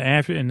morning,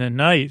 and the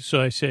night.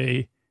 So I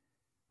say,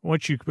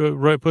 once you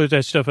put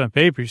that stuff on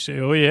paper, you say,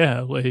 oh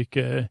yeah, like,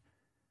 that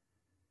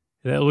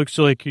looks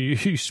like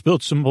you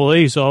spilled some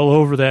Malays all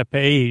over that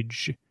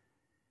page.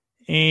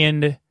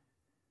 And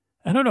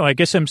I don't know. I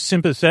guess I'm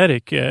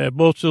sympathetic,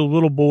 both to the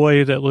little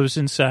boy that lives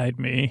inside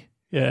me,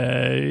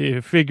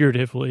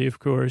 figuratively, of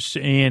course,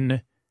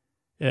 and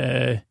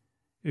the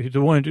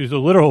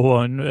literal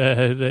one,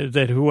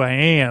 that who I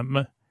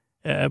am.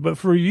 But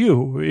for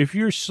you, if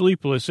you're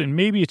sleepless, and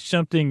maybe it's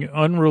something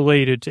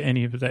unrelated to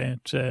any of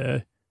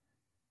that,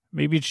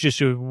 maybe it's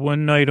just a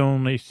one night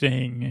only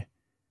thing.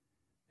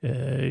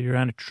 You're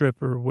on a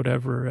trip or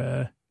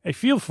whatever. I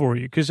feel for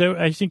you because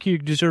I think you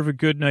deserve a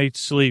good night's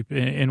sleep,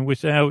 and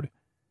without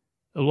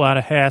a lot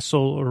of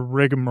hassle or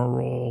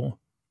rigmarole.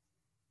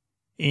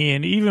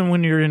 And even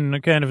when you're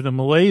in kind of the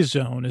Malay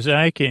zone, as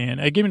I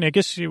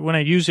guess when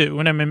I use it,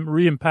 when I'm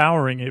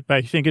re-empowering it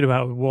by thinking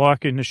about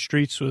walking the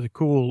streets with a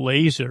cool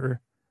laser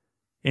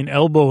and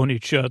elbowing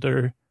each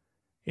other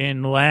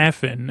and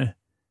laughing,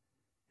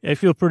 I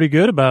feel pretty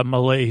good about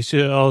Malays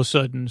all of a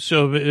sudden.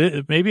 So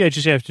maybe I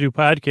just have to do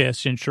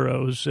podcast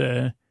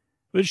intros.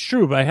 But it's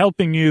true, by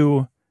helping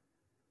you,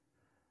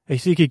 I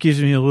think it gives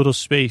me a little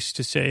space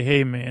to say,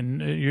 hey, man,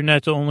 you're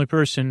not the only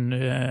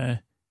person,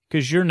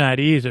 because you're not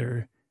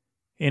either.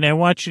 And I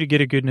want you to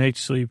get a good night's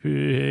sleep,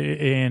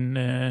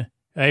 and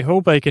I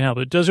hope I can help.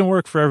 It doesn't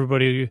work for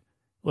everybody.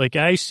 Like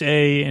I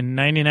say, and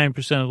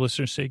 99% of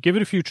listeners say, give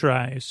it a few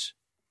tries.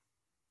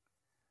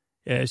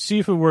 See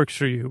if it works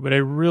for you, but I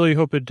really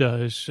hope it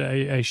does.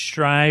 I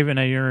strive and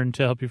I yearn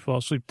to help you fall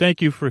asleep.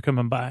 Thank you for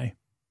coming by.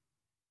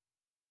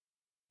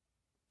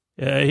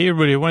 Hey,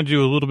 everybody, I want to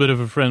do a little bit of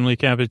a friendly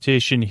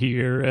competition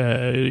here.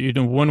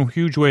 One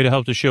huge way to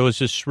help the show is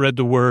to spread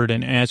the word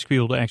and ask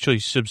people to actually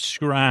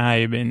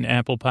subscribe in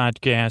Apple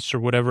Podcasts or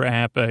whatever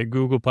app,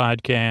 Google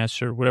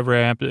Podcasts or whatever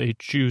app they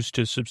choose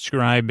to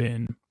subscribe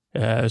in.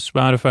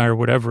 Spotify or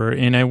whatever,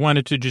 and I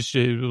wanted to just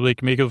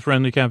make a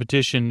friendly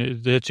competition.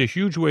 That's a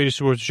huge way to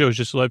support the show, is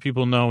just to let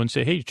people know and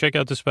say, hey, check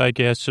out this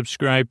podcast,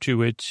 subscribe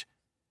to it.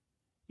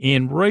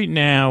 And right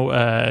now,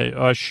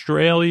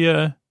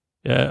 Australia,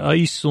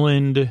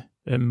 Iceland,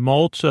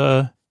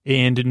 Malta,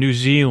 and New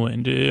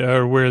Zealand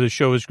are where the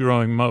show is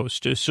growing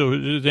most.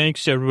 So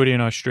thanks to everybody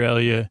in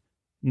Australia,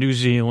 New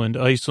Zealand,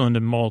 Iceland,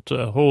 and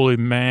Malta. Holy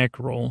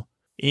mackerel.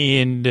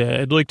 And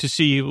I'd like to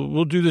see,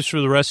 we'll do this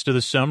for the rest of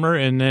the summer.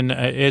 And then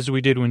as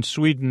we did when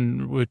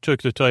Sweden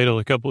took the title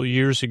a couple of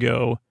years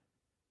ago,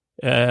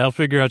 I'll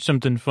figure out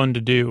something fun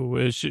to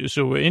do.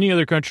 So any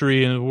other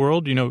country in the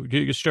world,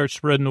 you start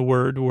spreading the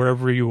word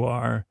wherever you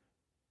are.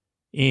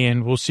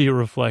 And we'll see it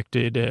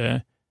reflected.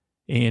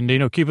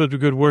 And keep up the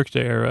good work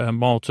there,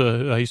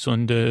 Malta,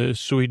 Iceland,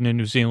 Sweden, and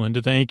New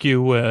Zealand. Thank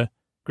you.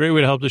 Great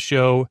way to help the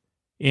show.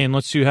 And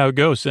let's see how it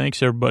goes.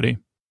 Thanks, everybody.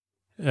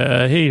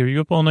 Hey, are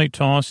you up all night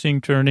tossing,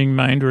 turning,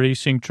 mind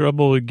racing,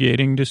 trouble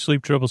getting to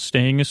sleep, trouble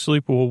staying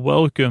asleep? Well,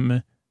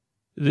 welcome.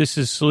 This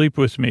is Sleep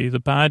With Me,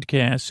 the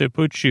podcast that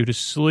puts you to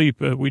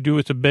sleep. We do it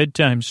with a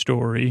bedtime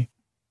story.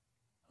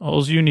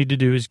 All you need to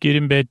do is get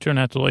in bed, turn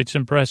out the lights,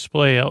 and press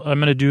play. I'm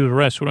going to do the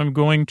rest. What I'm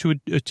going to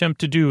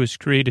attempt to do is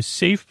create a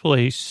safe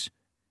place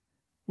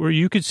where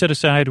you could set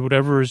aside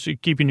whatever is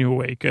keeping you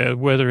awake,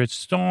 whether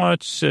it's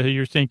thoughts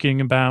you're thinking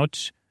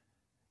about,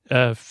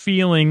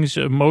 feelings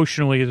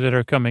emotionally that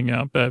are coming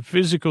up,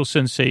 physical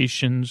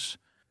sensations,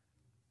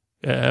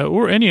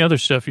 or any other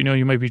stuff.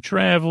 You might be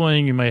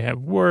traveling, you might have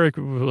work,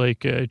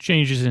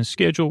 changes in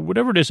schedule,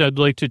 whatever it is. I'd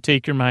like to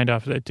take your mind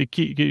off of that,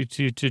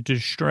 to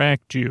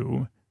distract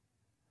you.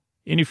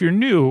 And if you're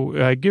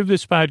new, give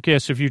this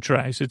podcast a few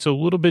tries. It's a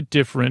little bit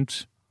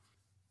different,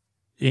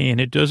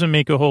 and it doesn't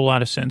make a whole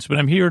lot of sense, but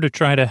I'm here to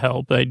try to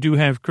help. I do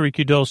have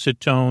creaky dulcet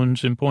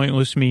tones and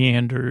pointless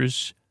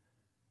meanders,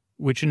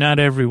 which not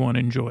everyone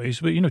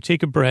enjoys, but,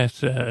 take a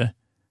breath.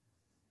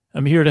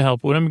 I'm here to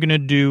help. What I'm going to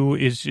do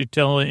is I'm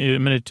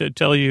going to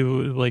tell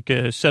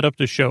you, set up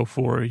the show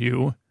for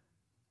you.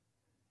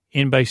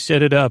 And by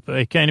set it up,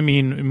 I kind of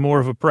mean more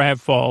of a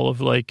pratfall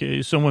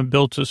of someone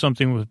built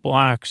something with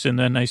blocks, and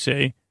then I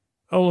say,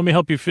 oh, let me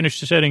help you finish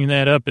setting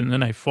that up. And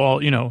then I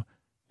fall,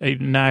 I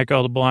knock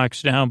all the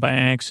blocks down by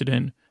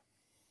accident,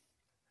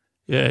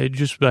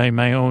 just by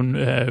my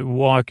own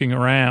walking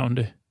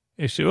around.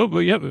 I say, oh,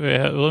 well, yep,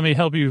 let me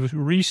help you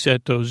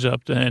reset those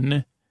up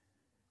then.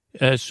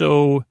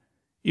 So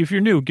if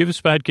you're new, give this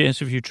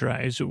podcast a few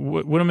tries.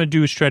 What I'm going to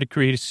do is try to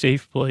create a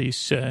safe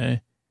place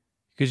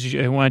because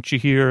I want you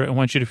here. I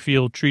want you to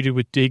feel treated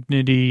with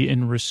dignity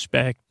and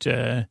respect.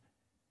 And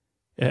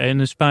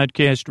this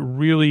podcast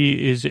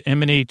really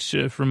emanates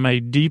from my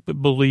deep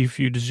belief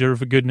you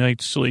deserve a good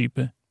night's sleep.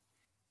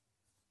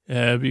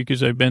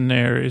 Because I've been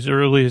there as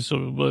early as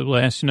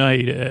last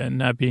night,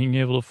 not being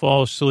able to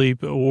fall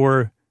asleep,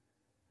 or,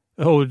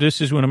 oh,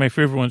 this is one of my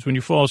favorite ones, when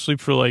you fall asleep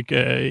for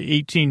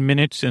 18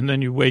 minutes and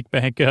then you wake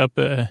back up,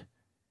 and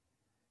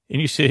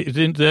you say,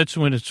 then that's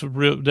when it's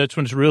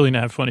really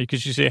not funny,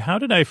 because you say, how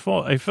did I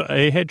fall?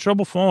 I had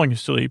trouble falling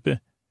asleep.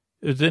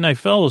 Then I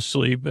fell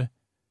asleep,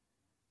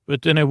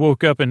 but then I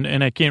woke up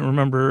and I can't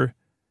remember,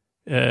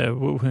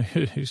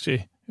 you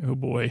say, oh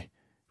boy.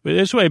 But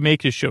that's why I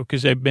make this show,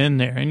 because I've been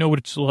there. I know what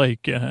it's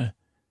like. And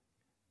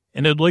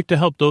I'd like to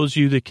help those of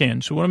you that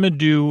can. So what I'm going to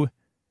do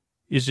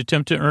is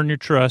attempt to earn your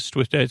trust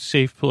with that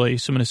safe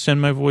place. I'm going to send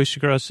my voice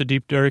across the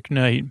deep, dark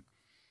night.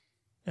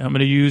 I'm going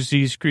to use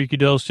these creaky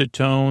dulcet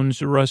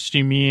tones,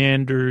 rusty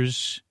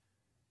meanders,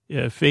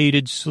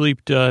 faded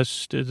sleep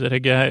dust that I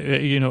got,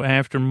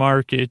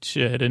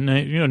 aftermarket at a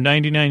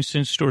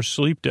 99-cent store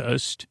sleep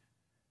dust.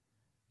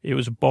 It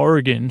was a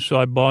bargain,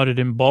 so I bought it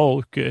in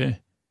bulk.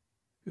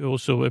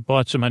 Also, I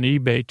bought some on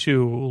eBay,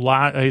 too.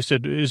 I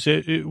said,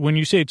 when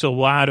you say it's a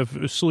lot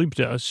of sleep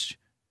dust,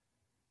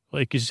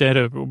 is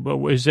that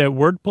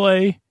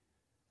wordplay?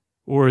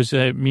 Or does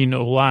that mean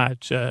a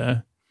lot?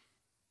 And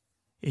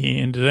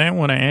that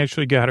one, I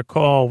actually got a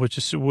call with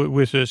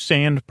a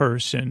sand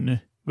person,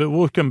 but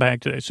we'll come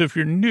back to that. So if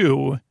you're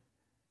new,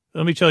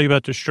 let me tell you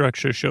about the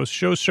structure of the show. The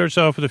show starts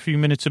off with a few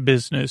minutes of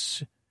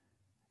business.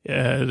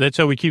 That's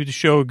how we keep the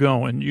show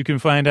going. You can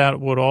find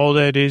out what all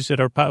that is at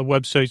our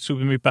website,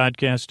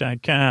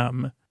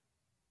 sleepwithmepodcast.com.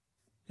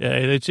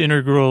 That's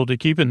integral to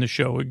keeping the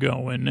show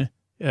going.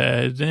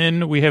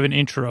 Then we have an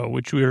intro,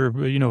 which we're,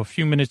 a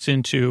few minutes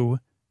into.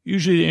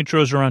 Usually the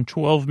intros are around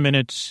 12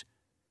 minutes.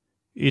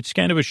 It's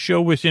kind of a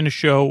show within a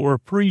show, or a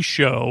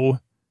pre-show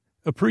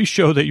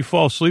that you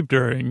fall asleep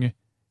during.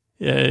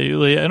 I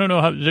don't know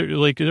how,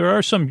 there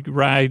are some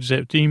rides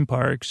at theme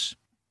parks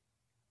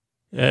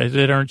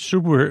that aren't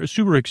super,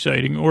 super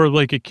exciting, or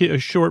a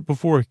short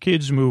before a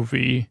kids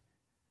movie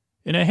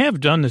And I have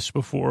done this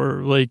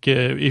before, like,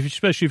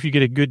 especially if you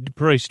get a good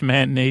priced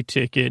matinee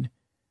ticket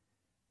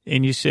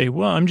and you say,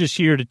 well, I'm just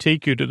here to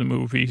take you to the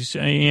movies.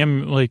 I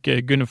am, like,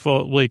 going to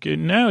fall, like,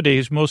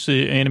 nowadays, most of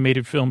the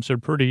animated films are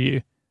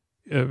pretty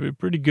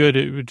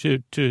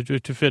good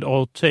to fit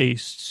all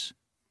tastes.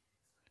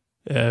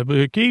 But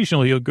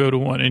occasionally you'll go to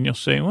one and you'll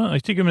say, well, I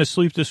think I'm going to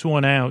sleep this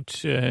one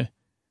out.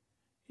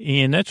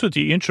 And that's what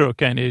the intro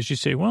kind of is. You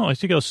say, well, I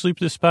think I'll sleep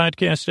this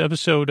podcast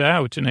episode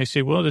out. And I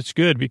say, well, that's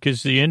good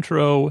because the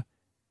intro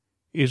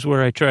is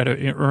where I try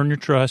to earn your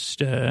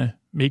trust,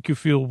 make you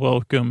feel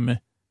welcome,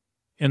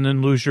 and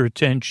then lose your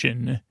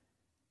attention.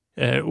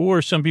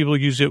 Or some people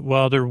use it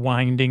while they're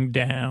winding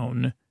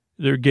down.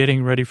 They're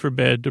getting ready for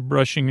bed. They're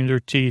brushing their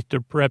teeth. They're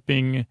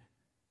prepping,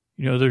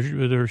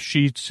 their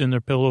sheets and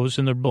their pillows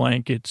and their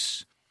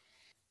blankets.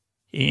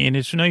 And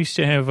it's nice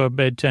to have a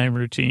bedtime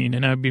routine,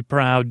 and I'd be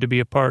proud to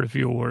be a part of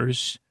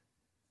yours.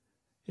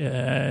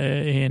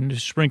 And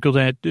sprinkle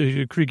that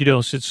Creaky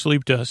Dulcet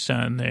sleep dust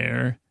on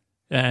there.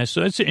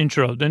 So that's the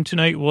intro. Then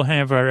tonight we'll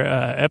have our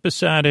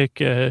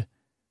episodic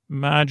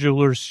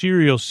modular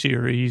serial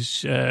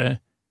series,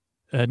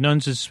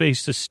 Nuns in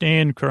Space, The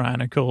Stan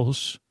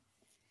Chronicles,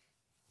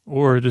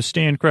 or The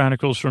Stan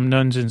Chronicles from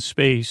Nuns in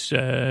Space.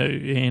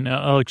 And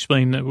I'll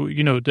explain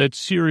that, that's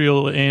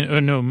serial and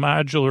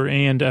modular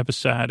and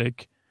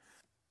episodic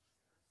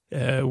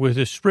with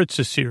a spritz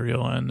of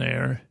cereal on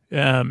there.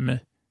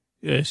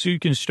 So you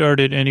can start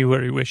it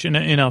anywhere you wish.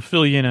 And I'll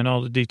fill you in on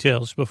all the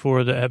details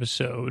before the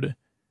episode.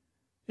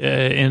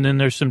 And then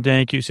there's some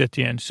thank yous at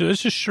the end. So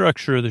it's the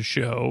structure of the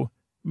show.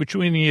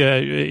 Between the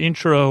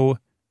intro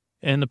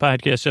and the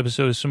podcast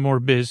episode is some more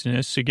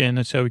business. Again,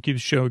 that's how we keep the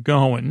show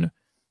going.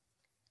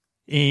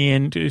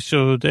 And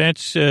so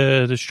that's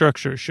the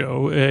structure of the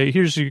show.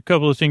 Here's a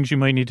couple of things you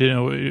might need to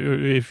know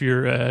if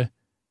you're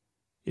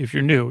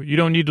new. You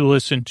don't need to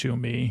listen to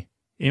me.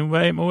 And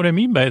what I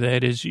mean by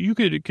that is you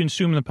could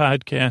consume the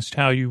podcast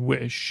how you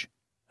wish.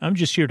 I'm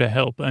just here to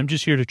help. I'm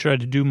just here to try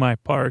to do my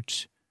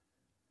part.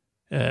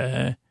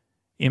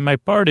 And my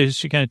part is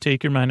to kind of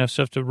take your mind off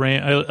stuff to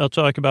rant. I'll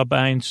talk about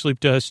buying sleep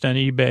dust on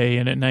eBay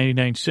and at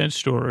 99-cent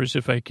stores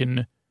if I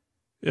can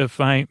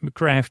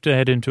craft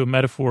that into a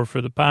metaphor for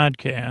the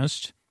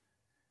podcast.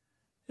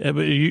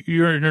 But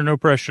you're under no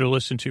pressure to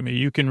listen to me.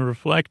 You can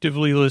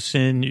reflectively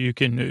listen. You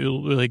can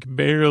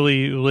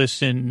barely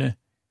listen,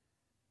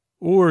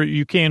 or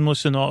you can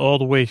listen all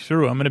the way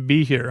through. I'm going to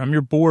be here. I'm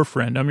your bore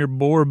friend. I'm your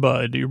bore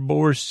bud, your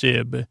bore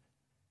sib,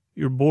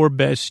 your bore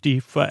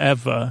bestie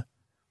forever.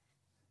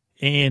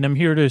 And I'm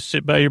here to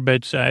sit by your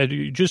bedside,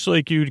 just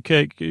like you'd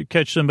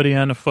catch somebody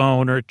on the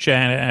phone or a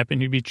chat app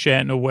and you'd be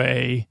chatting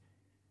away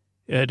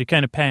to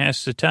kind of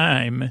pass the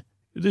time.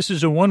 This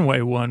is a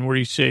one-way one where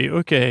you say,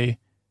 okay,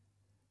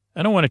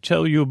 I don't want to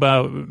tell you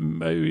about,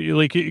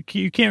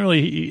 you can't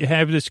really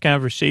have this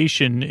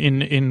conversation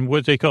in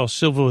what they call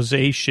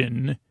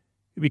civilization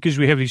because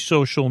we have these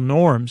social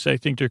norms, I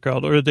think they're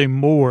called, or are they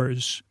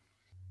mores?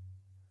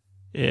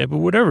 Yeah, but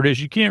whatever it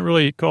is, you can't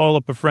really call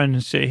up a friend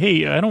and say,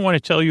 hey, I don't want to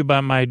tell you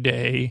about my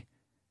day,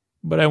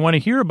 but I want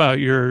to hear about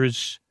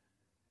yours.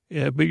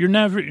 Yeah, but you're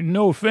never,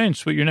 no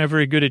offense, but you're not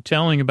very good at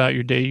telling about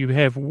your day. You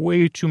have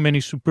way too many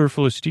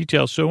superfluous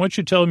details. So I want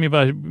you to tell me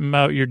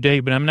about your day,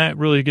 but I'm not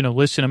really going to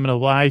listen. I'm going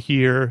to lie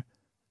here.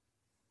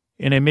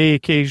 And I may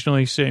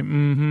occasionally say,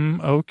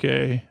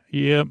 okay,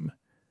 yep.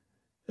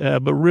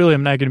 But really,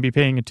 I'm not going to be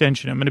paying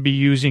attention. I'm going to be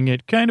using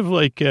it kind of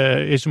like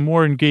it's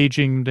more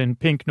engaging than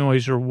pink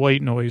noise or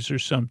white noise or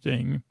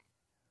something.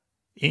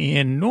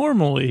 And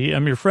normally,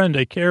 I'm your friend.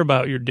 I care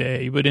about your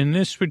day. But in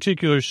this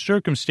particular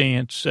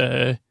circumstance,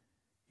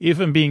 if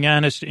I'm being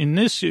honest, in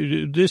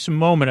this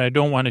moment, I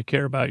don't want to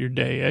care about your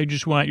day. I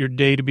just want your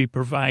day to be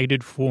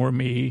provided for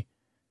me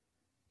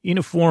in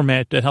a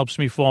format that helps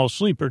me fall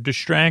asleep or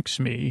distracts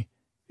me,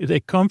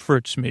 that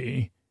comforts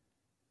me.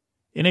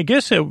 And I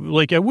guess I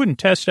wouldn't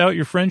test out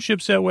your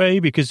friendships that way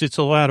because it's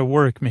a lot of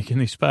work making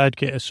these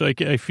podcasts. So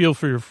I feel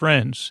for your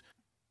friends.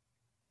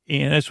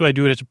 And that's why I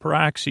do it as a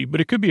proxy.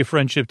 But it could be a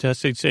friendship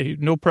test. They'd say,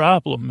 no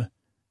problem.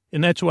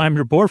 And that's why I'm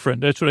your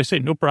boyfriend. That's what I say.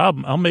 No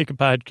problem. I'll make a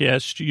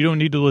podcast. You don't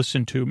need to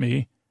listen to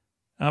me.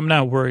 I'm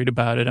not worried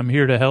about it. I'm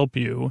here to help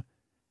you.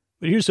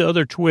 But here's the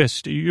other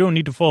twist. You don't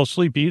need to fall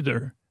asleep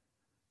either.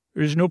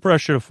 There's no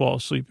pressure to fall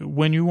asleep.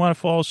 When you want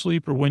to fall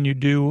asleep or when you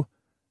do,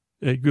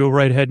 go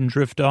right ahead and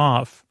drift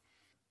off.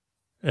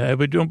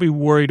 But don't be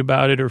worried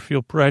about it or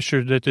feel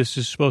pressured that this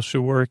is supposed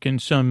to work in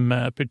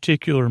some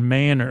particular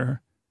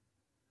manner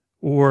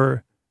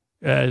or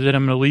that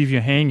I'm going to leave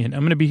you hanging. I'm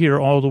going to be here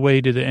all the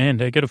way to the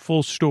end. I got a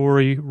full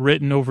story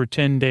written over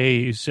 10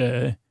 days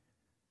to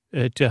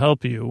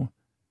help you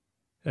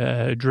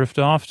drift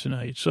off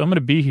tonight. So I'm going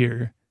to be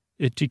here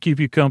to keep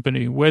you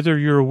company, whether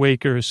you're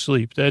awake or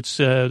asleep. That's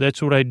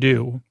what I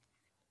do.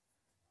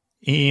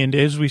 And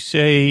as we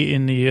say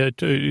in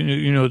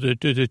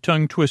the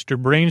tongue twister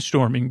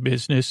brainstorming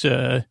business,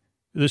 the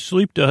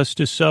sleep dust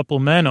is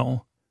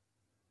supplemental.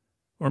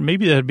 Or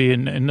maybe that'd be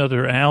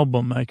another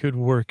album I could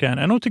work on.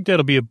 I don't think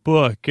that'll be a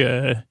book.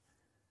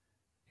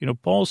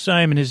 Paul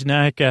Simon has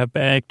not got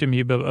back to me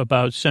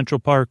about Central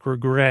Park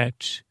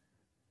Regret.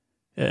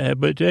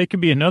 But that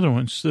could be another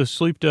one. The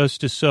Sleep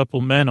Dust is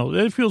supplemental.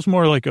 That feels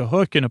more like a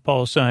hook in a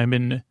Paul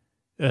Simon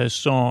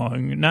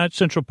song, not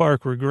Central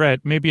Park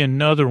Regret, maybe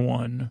another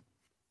one.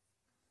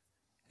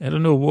 I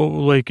don't know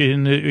what,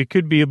 it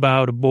could be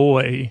about a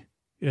boy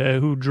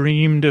who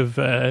dreamed of,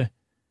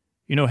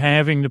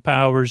 having the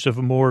powers of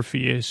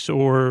Morpheus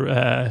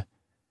or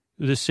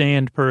the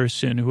sand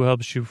person who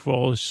helps you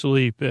fall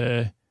asleep,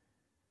 who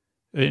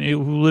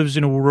lives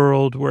in a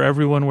world where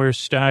everyone wears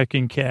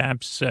stocking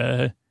caps,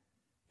 and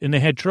they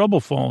had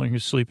trouble falling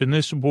asleep. And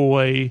this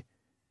boy,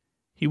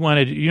 he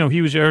wanted,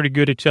 he was already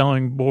good at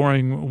telling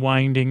boring,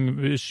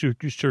 winding,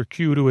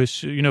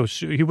 circuitous,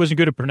 he wasn't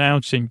good at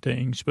pronouncing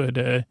things,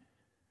 but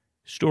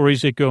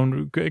stories that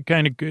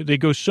they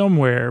go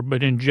somewhere,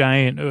 but in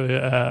giant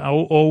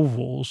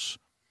ovals.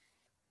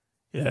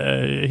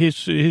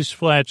 His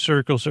flat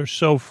circles are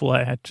so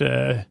flat,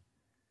 that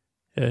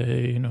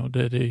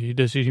he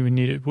doesn't even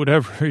need it,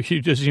 whatever.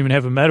 He doesn't even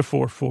have a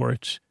metaphor for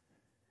it.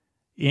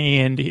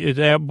 And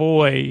that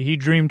boy, he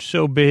dreamed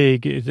so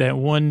big that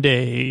one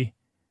day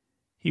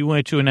he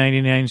went to a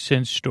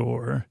 99-cent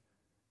store,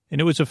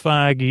 and it was a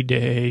foggy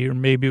day, or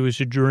maybe it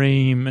was a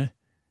dream, and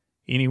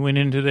he went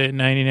into that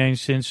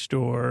 99-cent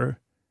store,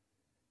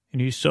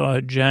 and he saw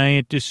a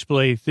giant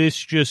display. This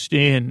just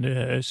in,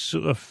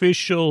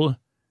 official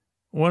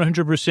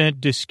 100%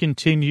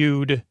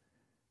 discontinued,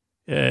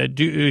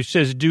 it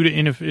says due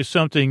to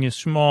something is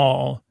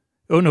small.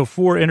 Oh, no,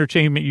 for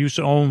entertainment use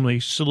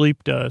only,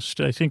 Sleep Dust.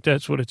 I think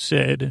that's what it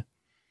said.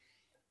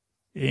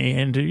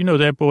 And,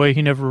 that boy,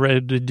 he never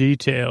read the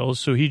details,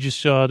 so he just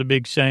saw the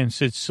big sign that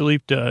said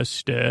Sleep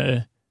Dust,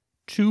 2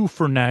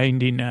 for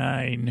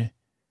 $99.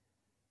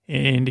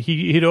 And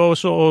he'd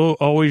also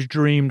always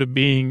dreamed of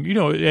being,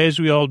 as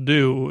we all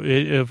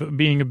do, of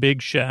being a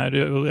big shot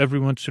every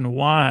once in a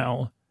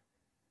while.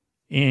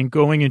 And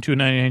going into a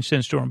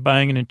 99-cent store and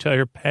buying an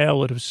entire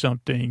pallet of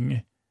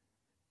something.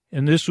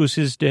 And this was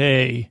his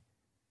day.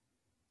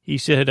 He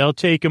said, I'll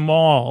take them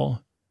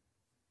all.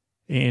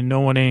 And no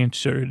one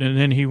answered. And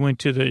then he went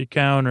to the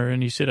counter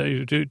and he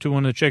said, to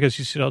one of the checkouts,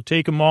 he said, I'll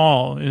take them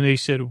all. And they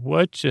said,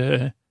 what?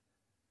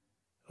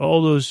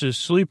 All those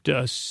sleep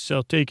dusts,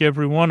 I'll take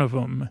every one of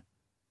them.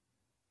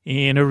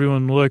 And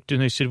everyone looked and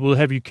they said, well,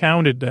 have you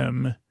counted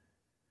them?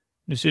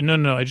 They said,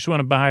 no, I just want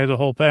to buy the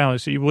whole pallet. I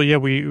said, well, yeah,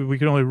 we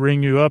can only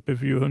ring you up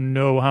if you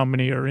know how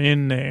many are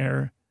in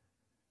there,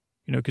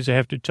 because I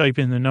have to type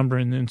in the number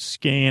and then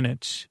scan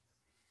it.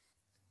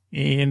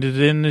 And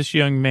then this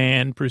young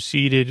man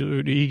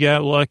proceeded, he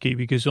got lucky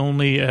because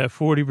only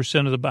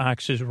 40% of the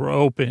boxes were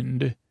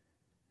opened.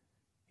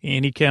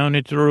 And he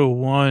counted through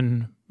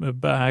one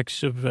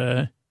box of,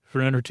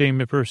 for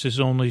entertainment purposes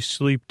only,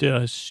 Sleep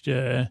Dust,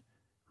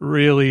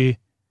 really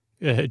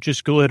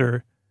just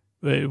glitter.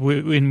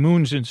 In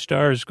Moons and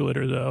Stars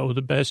glitter, though,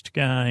 the best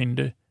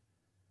kind.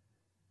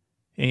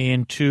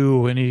 And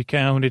 2, and he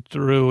counted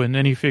through, and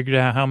then he figured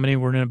out how many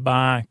were in a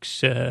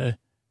box. And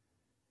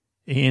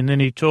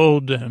then he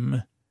told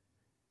them.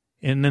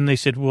 And then they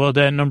said, well,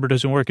 that number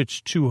doesn't work.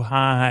 It's too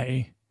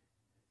high.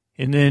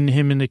 And then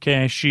him and the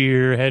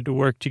cashier had to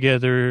work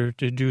together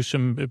to do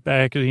some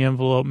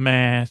back-of-the-envelope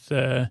math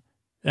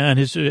on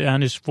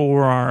his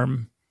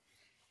forearm.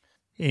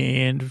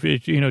 And,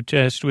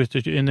 test with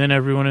it. And then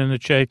everyone in the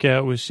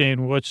checkout was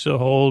saying, what's the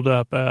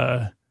holdup?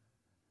 I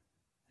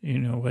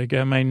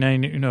got my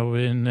 9,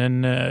 and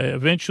then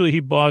eventually he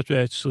bought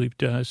that Sleep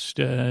Dust.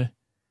 And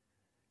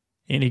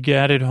he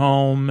got it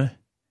home.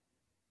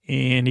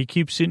 And he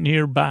keeps it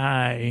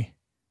nearby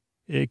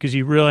because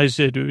he realized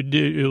that,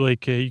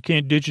 you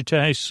can't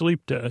digitize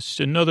Sleep Dust.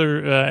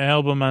 Another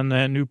album on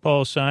that new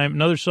Paul Simon,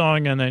 another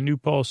song on that new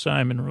Paul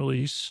Simon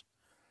release.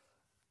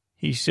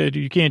 He said,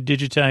 you can't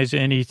digitize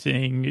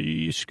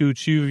anything.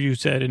 Scoots, you've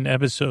used that in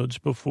episodes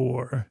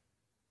before.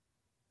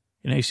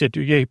 And I said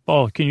to him, hey,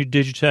 Paul, can you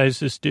digitize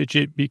this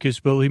digit?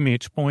 Because believe me,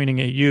 it's pointing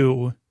at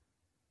you.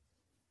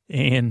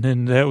 And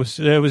then that was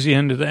the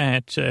end of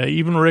that.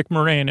 Even Rick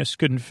Moranis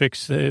couldn't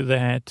fix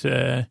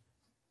that.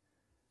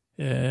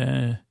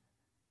 And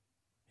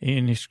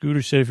his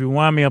Scooter said, if you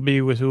want me, I'll be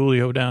with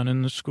Julio down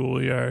in the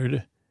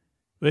schoolyard.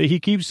 But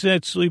he keeps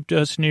that Sleep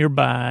Dust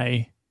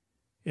nearby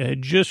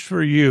just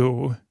for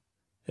you.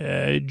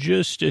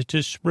 Just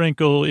to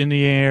sprinkle in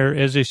the air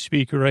as I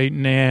speak right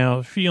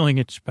now, feeling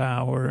its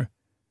power.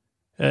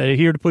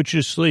 Here to put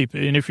you to sleep.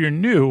 And if you're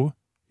new,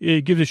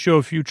 give the show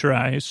a few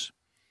tries.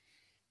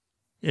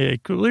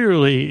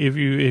 Clearly,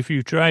 if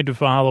you tried to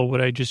follow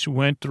what I just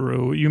went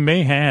through, you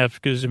may have,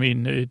 because,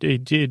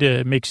 it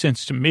did make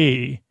sense to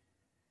me.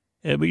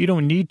 But you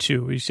don't need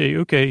to. You say,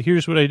 okay,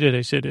 here's what I did.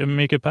 I said, I'm going to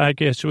make a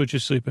podcast to put you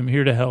to sleep. I'm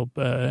here to help.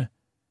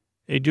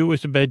 They do it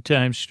with a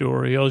bedtime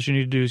story. All you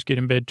need to do is get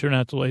in bed, turn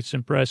out the lights,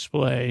 and press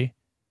play.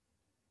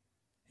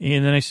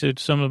 And then I said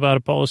something about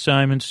a Paul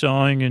Simon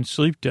song and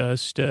Sleep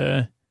Dust.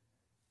 But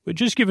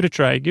just give it a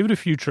try. Give it a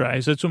few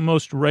tries. That's what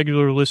most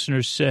regular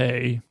listeners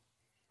say.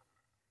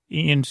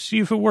 and see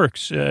if it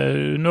works.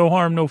 No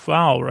harm, no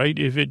foul, right?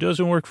 If it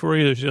doesn't work for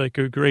you, there's like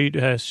a great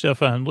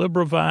stuff on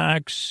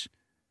LibriVox,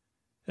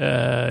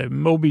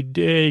 Moby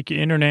Dick,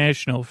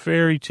 International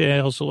Fairy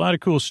Tales, a lot of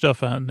cool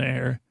stuff on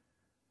there.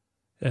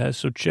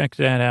 So check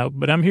that out.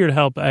 But I'm here to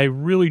help. I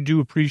really do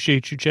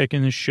appreciate you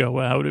checking this show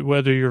out.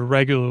 Whether you're a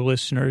regular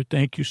listener,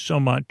 thank you so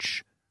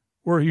much.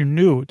 Or you're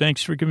new,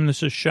 thanks for giving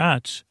this a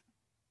shot.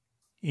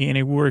 And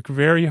I work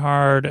very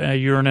hard. I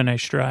yearn and I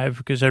strive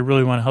because I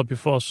really want to help you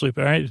fall asleep.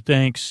 All right,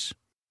 thanks.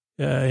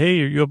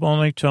 Hey, are you up all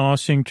night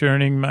tossing,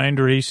 turning,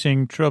 mind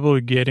racing, trouble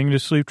getting to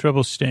sleep,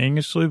 trouble staying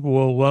asleep?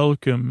 Well,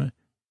 welcome.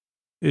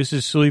 This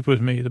is Sleep With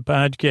Me, the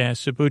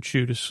podcast that puts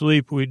you to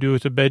sleep. We do it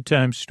with a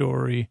bedtime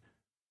story.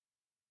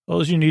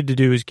 All you need to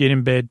do is get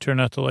in bed,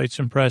 turn out the lights,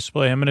 and press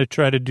play. I'm going to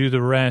try to do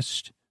the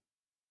rest.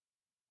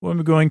 What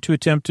I'm going to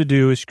attempt to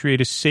do is create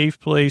a safe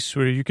place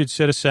where you could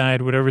set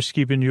aside whatever's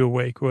keeping you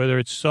awake, whether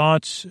it's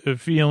thoughts,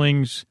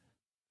 feelings,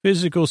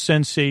 physical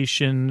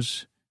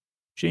sensations,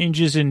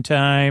 changes in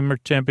time or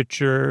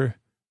temperature,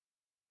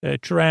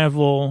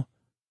 travel,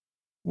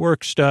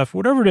 work stuff,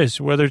 whatever it is,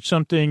 whether it's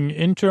something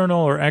internal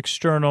or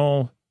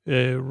external,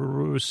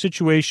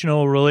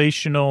 situational,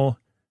 relational,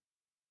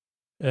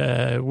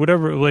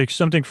 whatever, like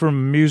something from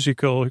a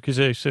musical, because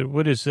I said,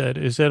 what is that?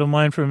 Is that a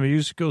line from a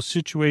musical?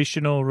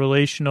 Situational,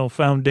 relational,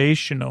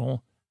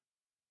 foundational,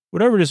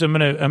 whatever it is.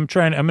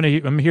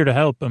 I'm here to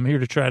help. I'm here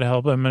to try to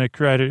help. I'm going to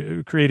try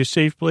to create a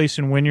safe place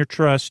and win your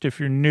trust if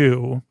you're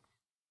new.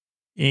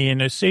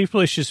 And a safe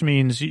place just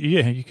means,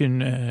 you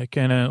can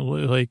kind of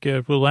like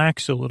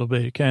relax a little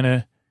bit, kind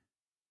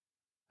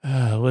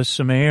of let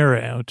some air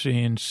out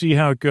and see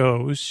how it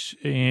goes.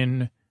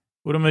 And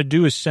what I'm going to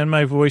do is send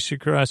my voice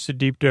across the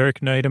deep,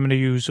 dark night. I'm going to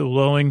use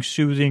lulling,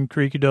 soothing,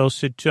 creaky,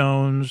 dulcet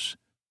tones,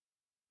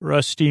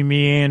 rusty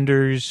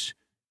meanders,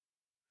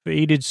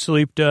 faded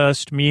sleep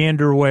dust,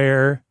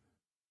 meanderwear,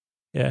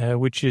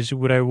 which is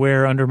what I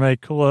wear under my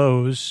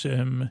clothes.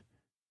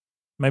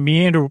 By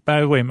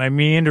the way, my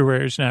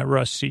meanderwear is not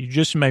rusty,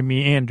 just my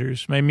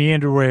meanders. My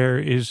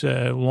meanderwear is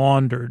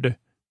laundered.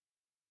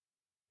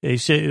 They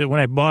said, when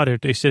I bought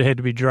it, they said it had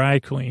to be dry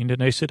cleaned.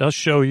 And I said, I'll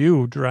show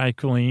you dry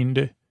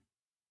cleaned.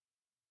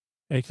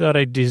 I thought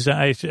I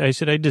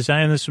said I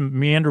designed this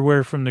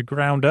meanderwear from the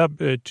ground up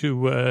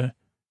to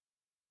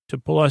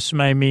plus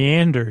my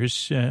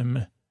meanders.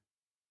 And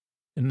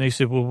they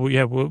said, well,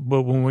 yeah,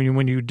 but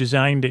when you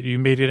designed it, you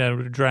made it out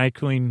of dry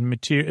clean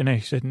material. And I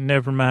said,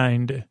 never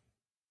mind.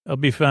 I'll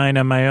be fine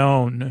on my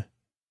own.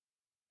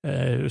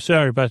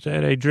 Sorry about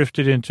that. I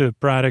drifted into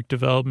product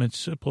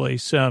development's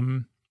place.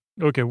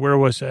 Okay, where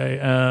was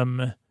I?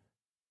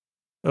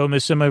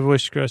 Missing my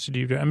voice across the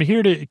deep. I'm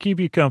here to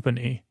keep you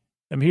company.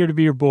 I'm here to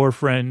be your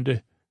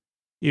boyfriend.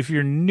 If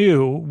you're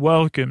new,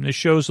 welcome. The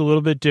show's a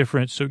little bit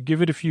different, so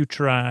give it a few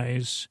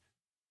tries.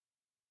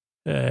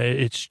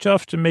 It's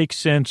tough to make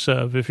sense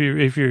of. If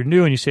you're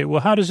new and you say,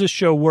 well, how does this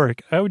show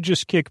work? I would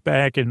just kick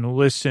back and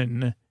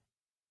listen,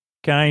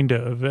 kind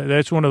of.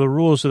 That's one of the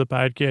rules of the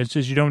podcast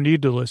is you don't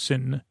need to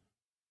listen.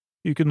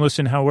 You can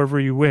listen however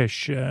you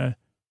wish, and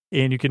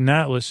you can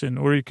not listen,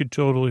 or you could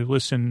totally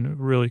listen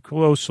really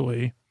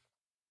closely.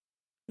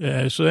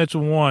 So that's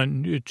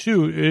one.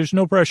 Two, there's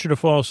no pressure to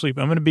fall asleep.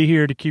 I'm going to be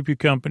here to keep you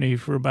company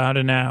for about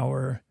an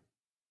hour.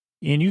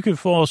 And you can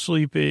fall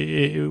asleep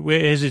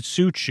as it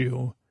suits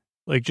you.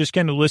 Like, just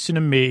kind of listen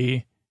to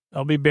me.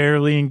 I'll be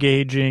barely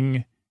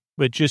engaging,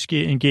 but just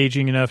get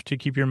engaging enough to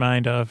keep your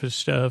mind off of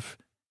stuff.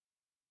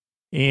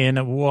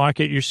 And walk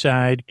at your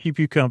side, keep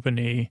you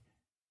company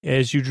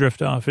as you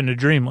drift off into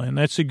dreamland.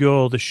 That's the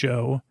goal of the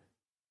show.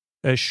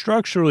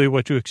 Structurally,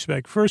 what to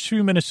expect. First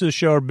few minutes of the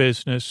show are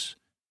business.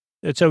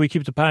 That's how we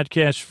keep the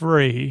podcast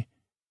free,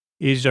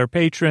 is our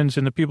patrons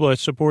and the people that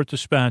support the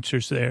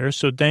sponsors there.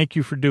 So thank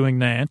you for doing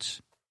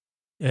that.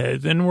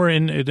 Then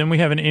we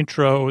have an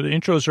intro. The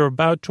intros are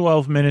about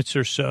 12 minutes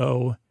or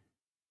so,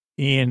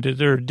 and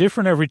they're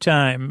different every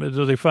time,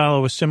 though they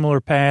follow a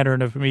similar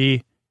pattern of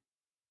me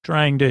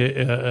trying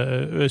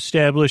to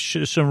establish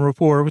some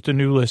rapport with the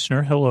new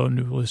listener. Hello,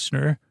 new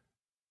listener.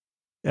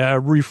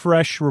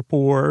 Refresh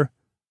rapport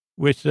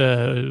with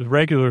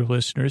regular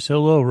listeners.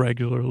 Hello,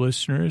 regular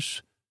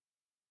listeners.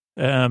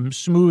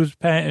 Smooth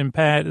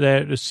pat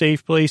that a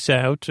safe place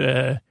out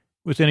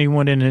with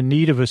anyone in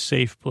need of a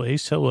safe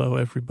place. Hello,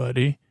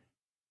 everybody.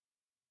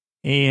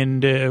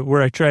 And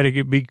where I try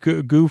to be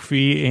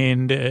goofy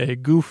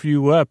and goof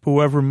you up,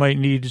 whoever might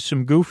need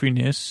some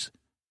goofiness.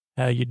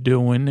 How you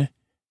doing?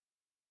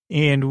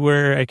 And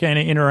where I kind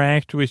of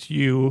interact with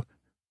you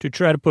to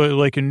try to put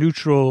like a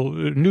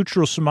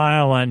neutral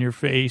smile on your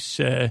face.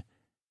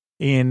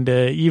 And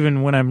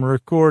even when I'm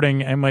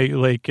recording, I might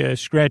like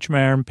scratch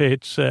my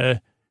armpits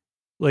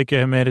like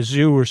I'm at a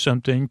zoo or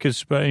something,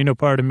 because,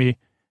 part of me,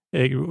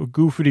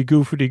 goofity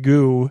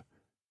goo.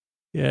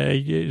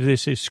 They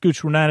say,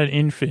 Scooch, we're not an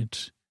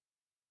infant.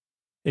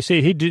 They say,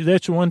 hey,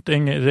 that's one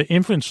thing. The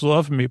infants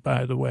love me,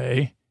 by the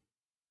way.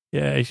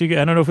 Yeah, I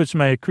don't know if it's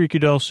my creaky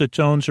dulcet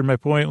tones or my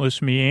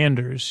pointless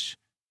meanders.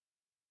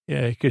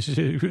 Yeah, because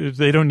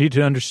they don't need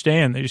to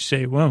understand. They just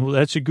say, well,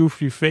 that's a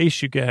goofy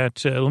face you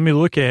got. Let me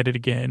look at it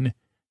again.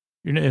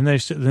 And they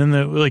said, then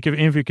like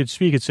if you could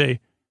speak, it'd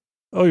say,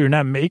 oh, you're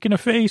not making a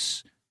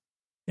face?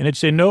 And it'd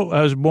say, no,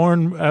 I was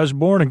born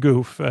a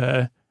goof.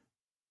 I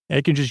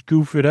can just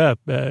goof it up,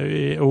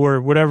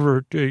 or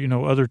whatever,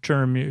 other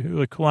term,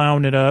 like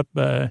clown it up,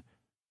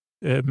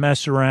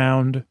 mess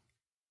around.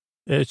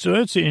 So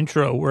that's the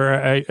intro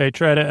where I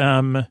try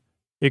to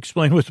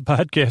explain what the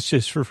podcast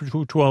is for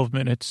 12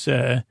 minutes.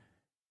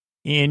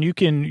 And you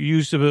can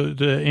use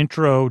the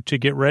intro to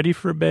get ready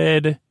for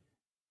bed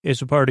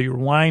as a part of your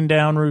wind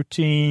down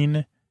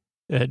routine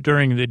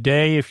during the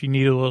day if you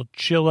need a little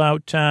chill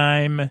out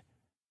time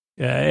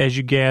as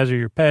you gather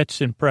your pets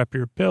and prep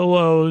your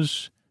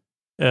pillows.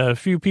 A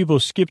few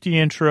people skip the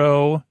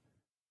intro.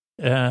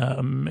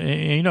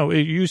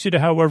 Use it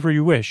however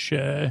you wish.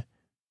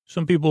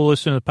 Some people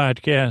listen to the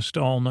podcast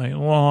all night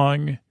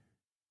long.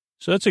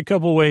 So that's a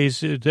couple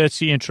ways. That's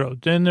the intro.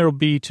 Then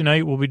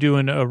tonight we'll be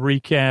doing a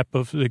recap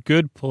of The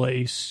Good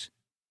Place,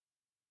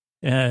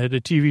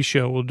 the TV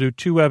show. We'll do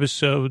 2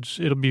 episodes.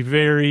 It'll be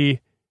very,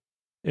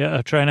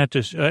 I'll try not to,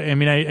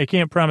 I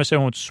can't promise I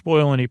won't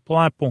spoil any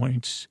plot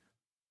points.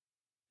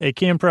 I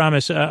can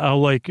promise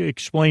I'll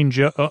explain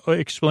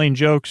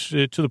jokes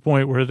to the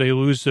point where they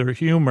lose their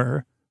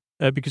humor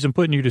because I'm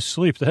putting you to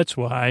sleep. That's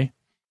why.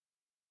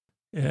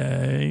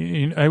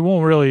 I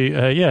won't really,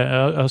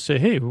 I'll say,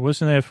 hey,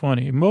 wasn't that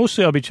funny?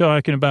 Mostly I'll be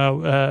talking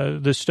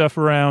about the stuff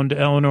around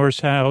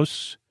Eleanor's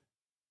house,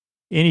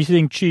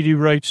 anything Chidi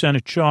writes on a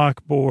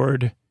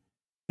chalkboard.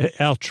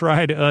 I'll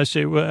try to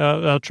see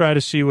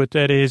what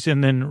that is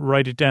and then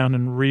write it down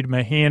and read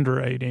my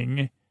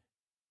handwriting.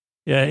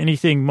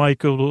 Anything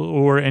Michael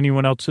or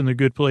anyone else in The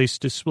Good Place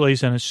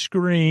displays on a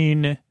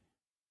screen.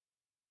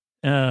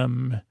 These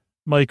are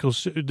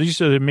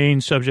the main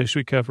subjects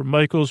we cover.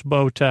 Michael's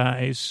bow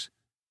ties.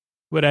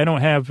 But I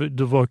don't have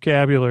the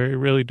vocabulary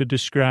really to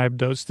describe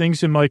those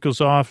things in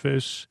Michael's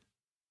office.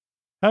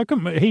 How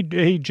come,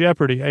 hey,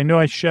 Jeopardy, I know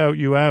I shout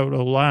you out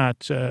a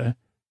lot. How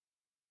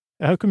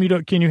come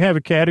can you have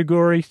a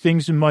category,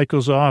 things in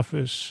Michael's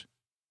office?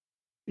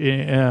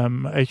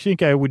 I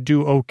think I would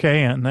do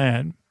okay on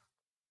that.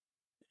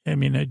 I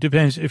mean, it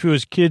depends. If it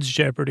was Kids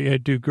Jeopardy,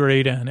 I'd do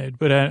great on it.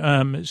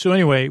 But so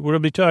anyway, we'll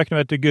be talking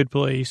about The Good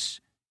Place,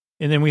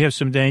 and then we have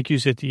some thank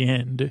yous at the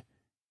end.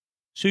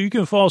 So you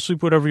can fall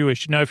asleep whatever you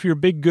wish. Now, if you're a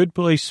big Good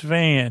Place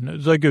fan,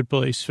 The Good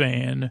Place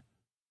fan,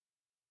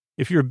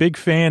 if you're a big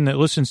fan that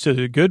listens to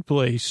The Good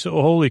Place, oh,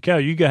 holy cow,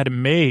 you got it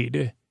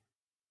made.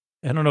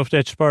 I don't know if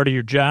that's part of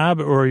your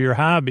job or your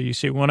hobby. You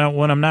say, when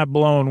I'm not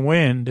blowing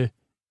wind,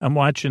 I'm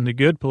watching The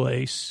Good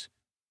Place.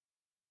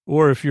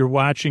 Or if you're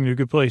watching The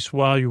Good Place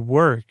while you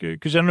work.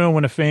 Because I don't know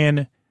when a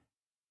fan,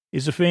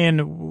 is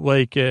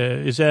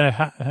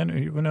that I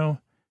don't know.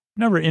 I've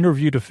never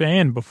interviewed a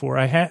fan before.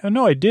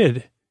 No, I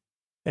did.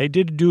 I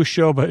did do a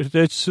show, but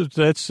that's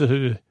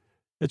a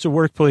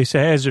workplace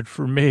hazard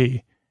for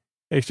me.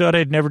 I thought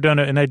I'd never done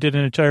it, and I did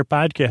an entire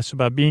podcast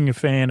about being a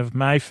fan of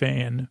my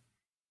fan.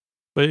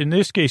 But in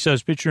this case, I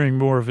was picturing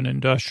more of an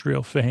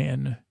industrial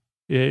fan,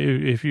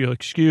 if you'll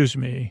excuse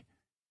me.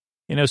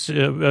 An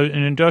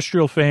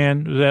industrial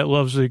fan that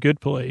loves The Good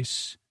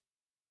Place.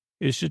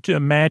 It's just a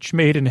match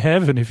made in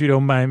heaven, if you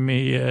don't mind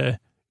me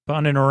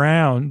punning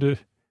around.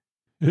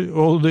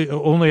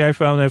 Only I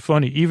found that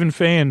funny. Even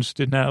fans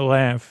did not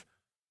laugh.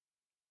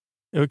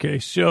 Okay,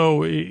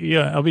 so,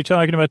 yeah, I'll be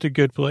talking about The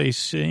Good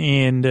Place,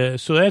 and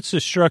so that's the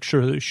structure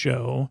of the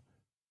show.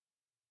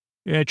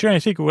 I'm trying to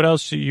think of what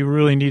else you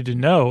really need to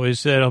know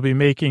is that I'll be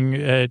making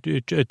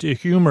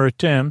humor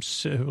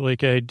attempts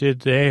like I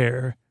did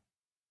there.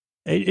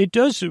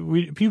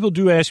 People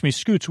do ask me,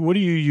 Scoots, what do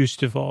you use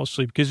to fall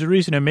asleep? Because the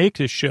reason I make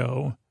this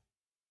show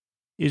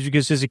is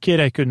because as a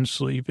kid I couldn't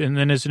sleep, and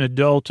then as an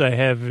adult I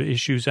have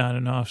issues on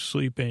and off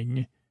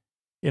sleeping.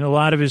 And a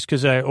lot of it is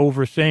because I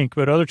overthink,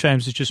 but other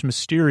times it's just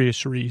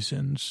mysterious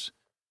reasons.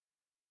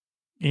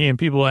 And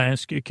people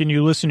ask, can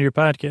you listen to your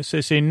podcast?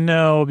 I say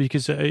no,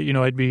 because,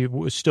 I'd be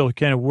still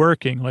kind of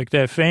working like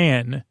that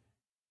fan.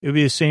 It would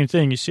be the same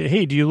thing. You say,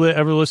 hey, do you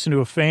ever listen to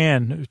a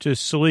fan to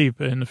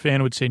sleep? And the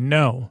fan would say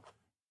no.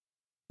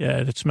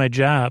 Yeah, that's my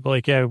job.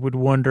 Like I would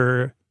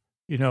wonder,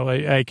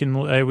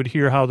 I would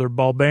hear how their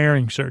ball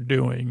bearings are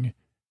doing.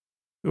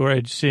 Or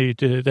I'd say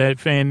that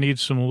fan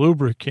needs some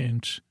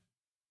lubricant.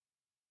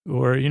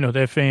 Or,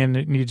 that fan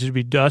needs to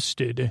be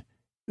dusted.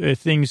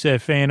 Things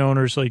that fan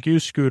owners like you,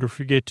 Scooter,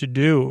 forget to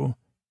do.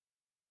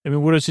 I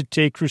mean, what does it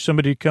take for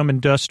somebody to come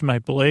and dust my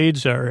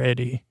blades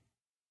already?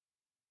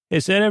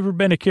 Has that ever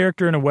been a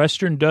character in a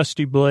Western,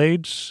 Dusty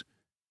Blades?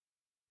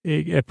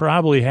 It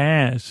probably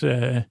has.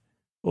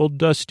 Old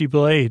Dusty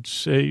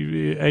Blades.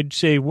 I'd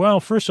say,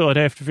 well, first of all, I'd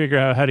have to figure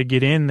out how to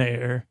get in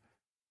there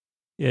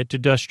to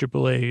dust your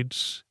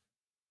blades.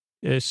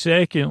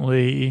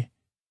 Secondly,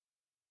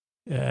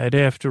 I'd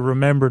have to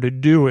remember to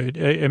do it.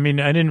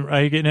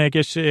 I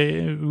guess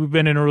we've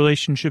been in a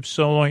relationship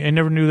so long. I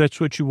never knew that's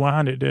what you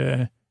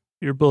wanted.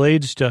 Your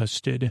blades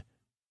dusted.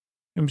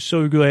 I'm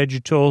so glad you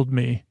told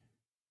me.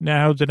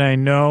 Now that I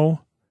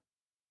know,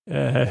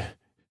 Uh,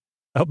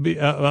 I'll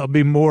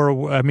be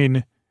more, I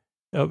mean,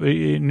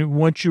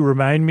 once you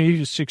remind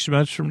me 6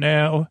 months from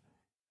now,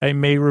 I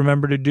may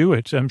remember to do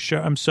it. I'm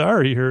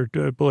sorry her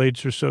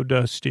blades are so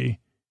dusty.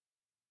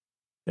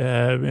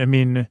 I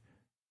mean,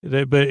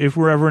 but if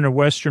we're ever in a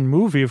Western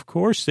movie, of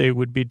course they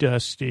would be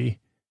dusty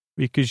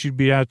because you'd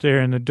be out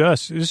there in the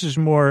dust. This is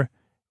more,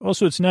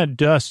 also it's not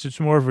dust. It's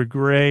more of a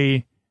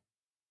gray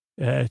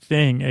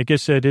thing. I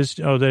guess that is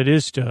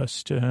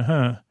dust.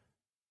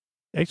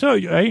 I thought,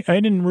 I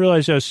didn't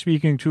realize I was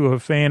speaking to a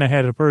fan I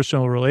had a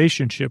personal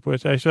relationship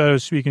with. I thought I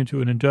was speaking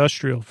to an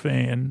industrial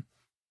fan.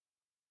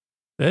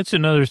 That's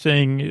another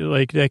thing,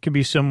 like that could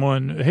be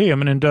someone, hey,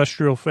 I'm an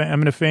industrial fan.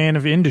 I'm a fan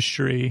of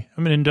industry.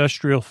 I'm an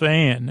industrial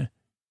fan.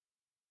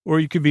 Or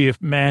you could be a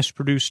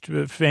mass-produced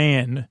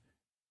fan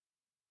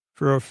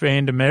for a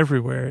fandom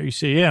everywhere. You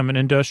say, yeah, I'm an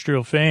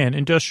industrial fan,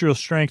 industrial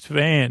strength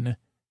fan.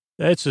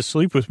 That's the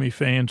Sleep With Me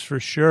fans for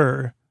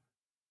sure.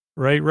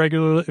 Right,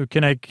 regular?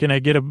 Can I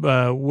get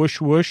a whoosh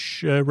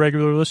whoosh,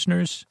 regular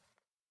listeners?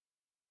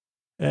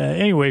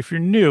 Anyway, if you're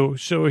new,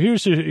 so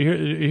here's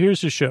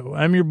the show.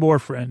 I'm your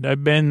boyfriend.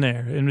 I've been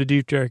there in the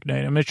deep dark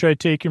night. I'm gonna try to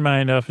take your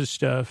mind off of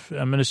stuff.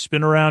 I'm gonna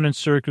spin around in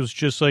circles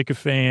just like a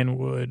fan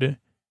would.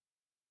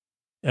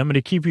 I'm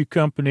gonna keep you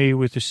company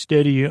with a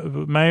steady.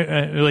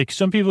 Like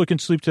some people can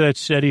sleep to that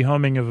steady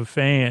humming of a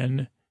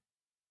fan.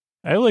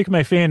 I like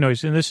my fan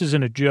noise, and this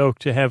isn't a joke,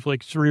 to have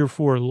like 3 or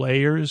 4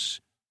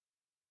 layers.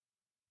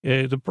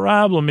 The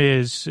problem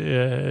is,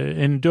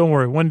 and don't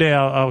worry, one day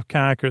I'll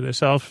conquer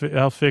this. I'll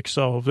fix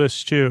all of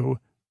this too.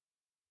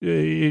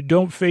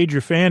 Don't fade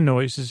your fan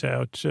noises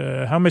out.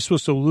 How am I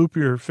supposed to loop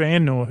your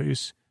fan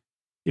noise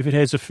if it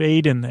has a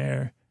fade in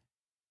there?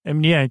 I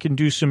mean, yeah, I can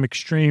do some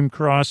extreme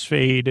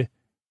crossfade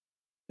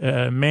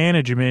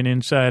management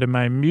inside of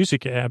my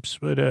music apps,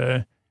 but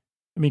I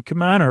mean,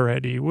 come on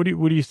already. What are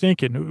you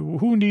thinking?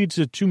 Who needs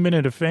a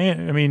 2-minute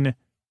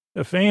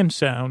a fan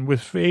sound with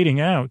fading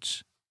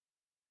outs?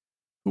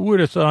 Who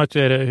would have thought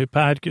that a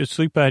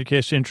sleep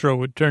podcast intro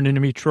would turn into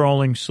me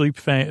trolling sleep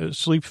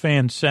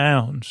fan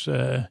sounds,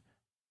 and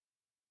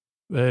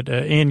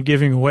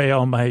giving away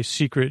all my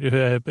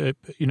secret,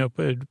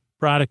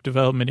 product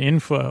development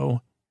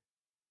info.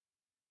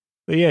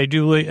 But yeah,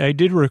 I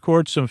did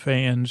record some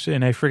fans,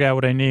 and I forgot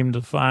what I named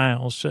the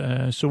files.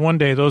 So one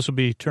day those will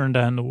be turned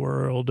on the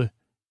world,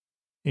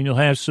 and you'll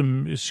have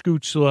some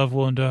Scoots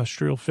level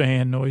industrial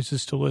fan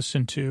noises to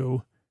listen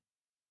to.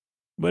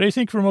 But I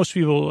think for most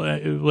people,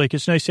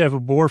 it's nice to have a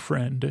boar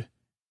friend,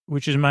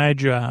 which is my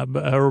job,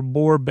 or a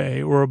boar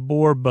bay, or a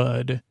boar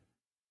bud,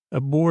 a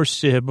boar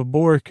sib, a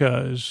boar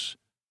cuz,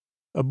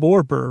 a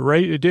boarber,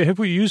 right? Have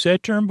we used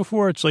that term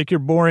before? It's like your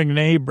boring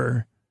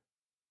neighbor.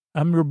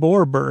 I'm your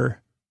boarber.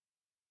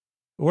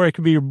 Or I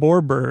could be your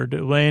boar bird,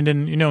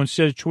 landing,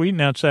 instead of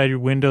tweeting outside your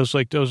windows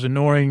like those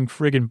annoying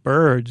friggin'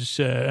 birds,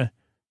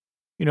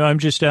 I'm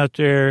just out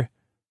there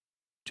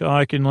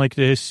talking like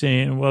this,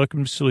 saying,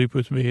 welcome to Sleep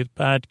With Me, the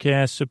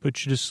podcast that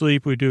puts you to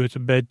sleep. We do it a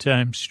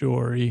bedtime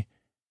story.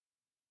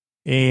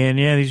 And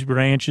yeah, these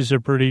branches are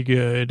pretty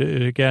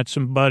good. Got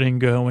some budding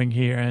going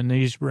here on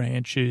these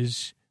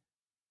branches.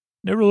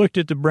 Never looked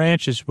at the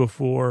branches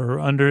before,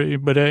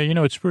 but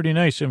it's pretty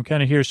nice. I'm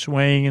kind of here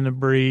swaying in the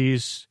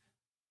breeze,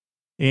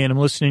 and I'm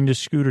listening to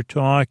Scooter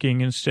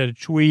talking instead of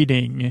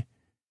tweeting.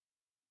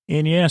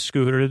 And yeah,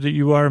 Scooter, that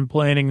you are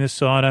implanting this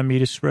thought on me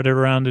to spread it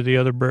around to the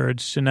other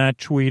birds, to not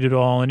tweet at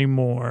all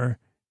anymore,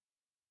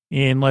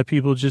 and let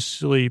people just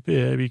sleep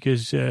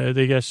because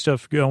they got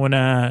stuff going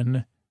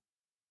on.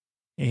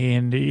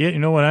 And you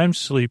know what? I'm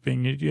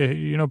sleeping.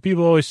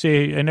 People always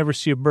say I never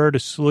see a bird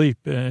asleep.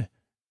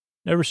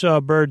 Never saw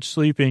a bird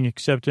sleeping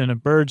except in a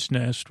bird's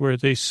nest where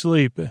they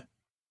sleep.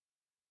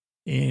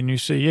 And you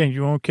say, yeah,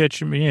 you won't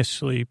catch me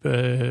asleep,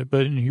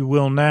 but you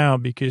will now,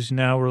 because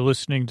now we're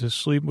listening to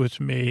Sleep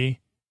With Me.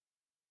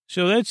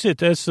 So that's it.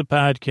 That's the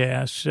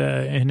podcast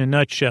in a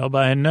nutshell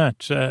by a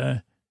nut.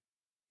 And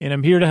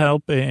I'm here to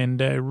help,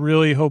 and I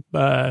really hope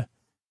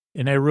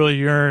and I really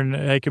yearn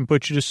I can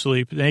put you to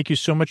sleep. Thank you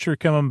so much for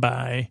coming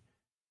by.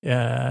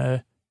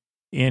 And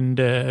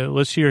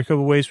let's hear a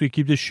couple ways we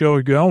keep this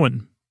show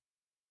going.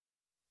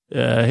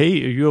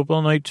 Hey, are you up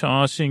all night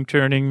tossing,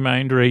 turning,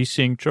 mind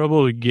racing,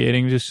 trouble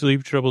getting to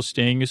sleep, trouble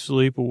staying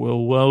asleep?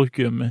 Well,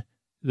 welcome.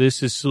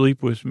 This is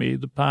Sleep With Me,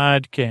 the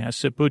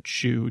podcast that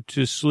puts you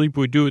to sleep.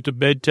 We do it the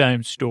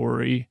bedtime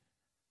story.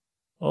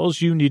 All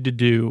you need to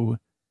do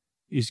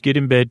is get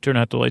in bed, turn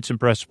out the lights, and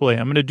press play.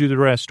 I'm going to do the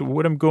rest.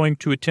 What I'm going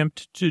to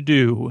attempt to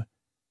do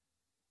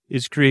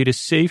is create a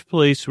safe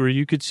place where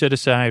you could set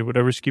aside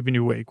whatever's keeping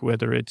you awake,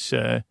 whether it's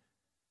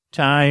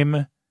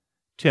time,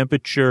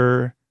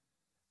 temperature,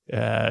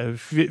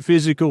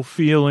 physical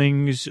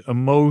feelings,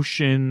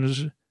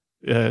 emotions,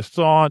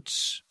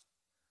 thoughts,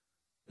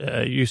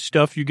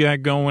 stuff you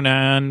got going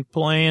on,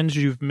 plans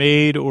you've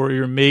made or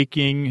you're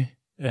making,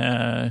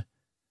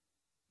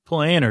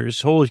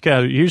 planners. Holy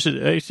cow.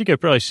 I think I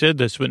probably said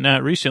this, but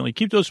not recently.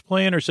 Keep those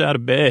planners out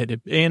of bed,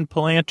 and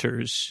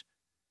planters.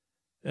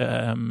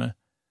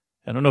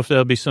 I don't know if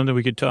that'll be something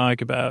we could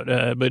talk about,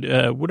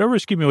 but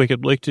whatever's keeping you awake,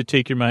 I'd like to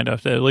take your mind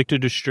off that. I'd like to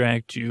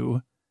distract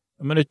you.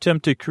 I'm going to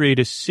attempt to create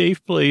a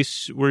safe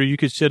place where you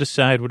could set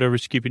aside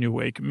whatever's keeping you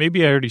awake.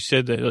 Maybe I already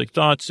said that, like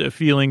thoughts,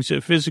 feelings,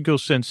 physical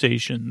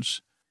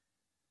sensations.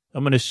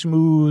 I'm going to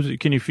smooth.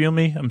 Can you feel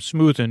me? I'm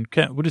smoothing.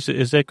 What is it?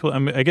 Is that,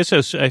 I guess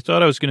I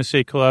thought I was going to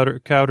say clouder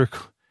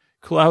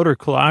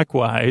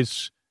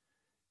clockwise.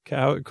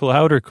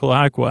 Clouder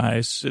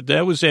clockwise.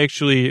 That was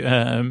actually,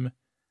 what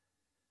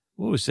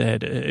was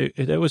that?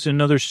 That was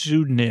another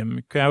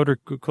pseudonym, Clouder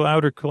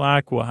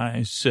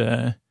Clockwise.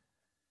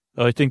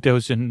 I think that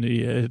was in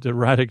the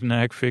erotic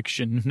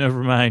fiction.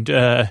 Never mind.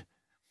 But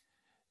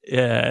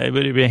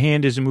my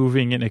hand is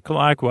moving in a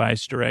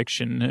clockwise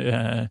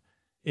direction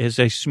as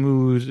I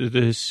smooth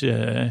this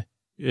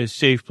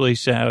safe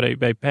place out.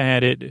 I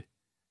pat it.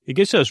 I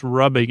guess I was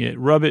rubbing it.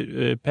 Rub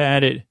it,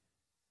 pat it,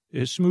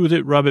 smooth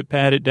it, rub it,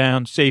 pat it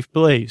down, safe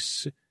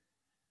place.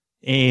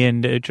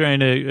 And trying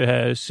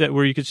to set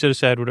where you can set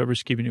aside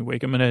whatever's keeping you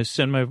awake. I'm going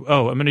to I'm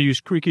going to use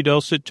creaky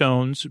dulcet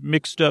tones,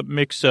 mixed up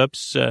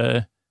mix-ups.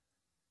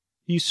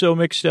 He's so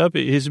mixed up.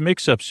 His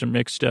mix-ups are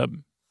mixed up.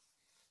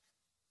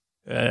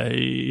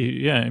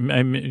 Yeah,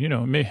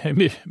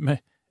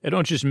 I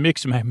don't just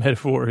mix my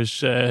metaphors.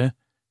 They're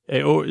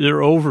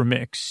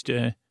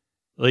overmixed.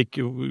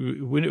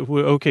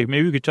 Okay,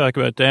 maybe we could talk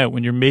about that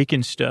when you're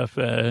making stuff.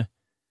 What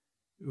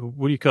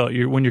do you call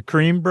it? When your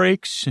cream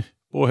breaks?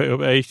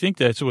 Boy, I think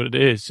that's what it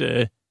is.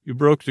 You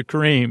broke the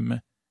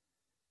cream.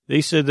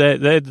 They said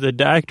that the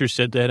doctor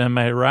said that on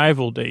my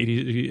arrival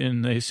date.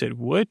 And they said,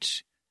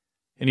 what?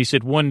 And he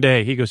said, one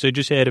day, he goes, I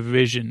just had a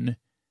vision.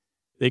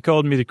 They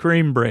called me the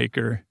cream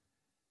breaker.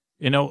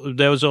 You know,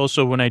 that was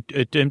also when I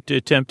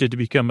attempted to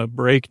become a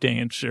break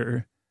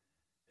dancer.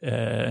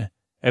 I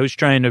was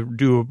trying to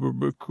do a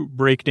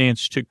break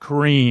dance to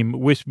cream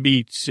with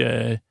beats,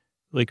 but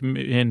I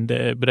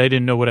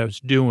didn't know what I was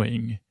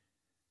doing.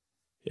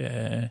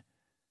 So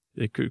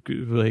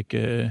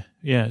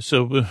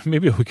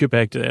maybe we'll get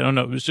back to that. I don't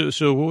know.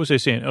 So what was I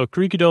saying? Oh,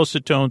 creaky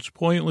dulcet tones,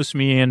 pointless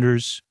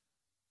meanders.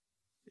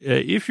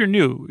 If you're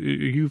new,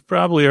 you've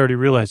probably already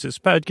realized this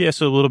podcast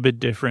is a little bit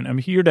different. I'm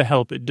here to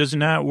help. It does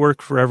not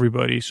work for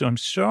everybody, so I'm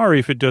sorry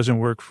if it doesn't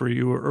work for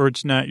you or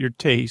it's not your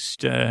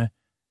taste.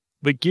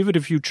 But give it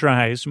a few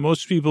tries.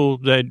 Most people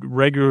that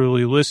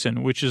regularly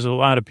listen, which is a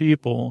lot of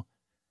people,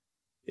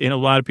 and a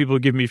lot of people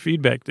give me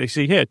feedback. They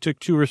say, yeah, it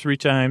took 2 or 3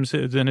 times.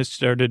 Then it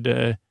started,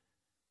 I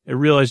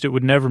realized it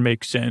would never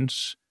make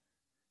sense.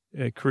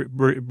 You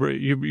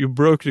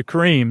broke the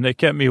cream. That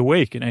kept me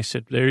awake. And I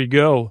said, there you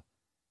go.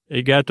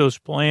 You got those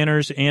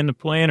planners and the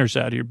planners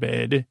out of your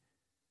bed.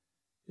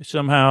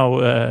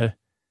 Somehow,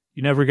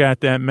 you never got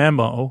that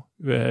memo.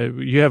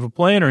 You have a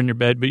planner in your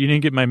bed, but you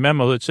didn't get my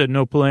memo that said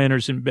no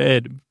planners in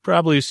bed.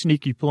 Probably a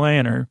sneaky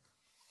planner.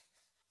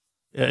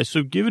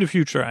 So give it a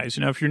few tries.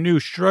 Now, if you're new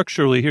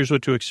structurally, here's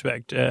what to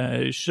expect.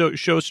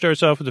 Show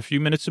starts off with a few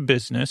minutes of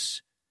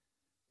business.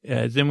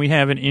 Then we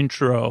have an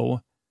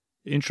intro.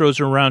 Intros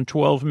are around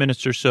 12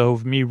 minutes or so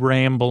of me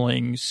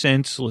rambling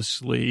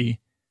senselessly.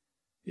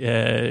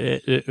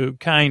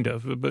 Kind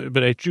of,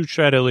 but I do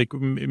try to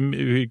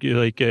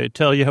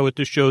tell you what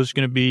the show is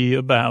going to be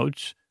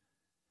about,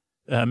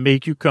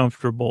 make you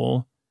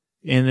comfortable,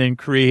 and then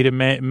create a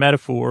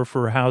metaphor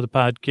for how the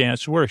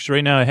podcast works.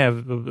 Right now I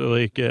have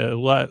a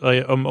lot,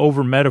 I'm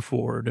over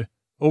metaphored,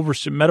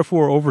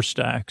 metaphor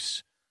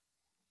overstocks,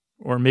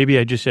 or maybe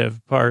I just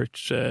have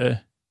parts,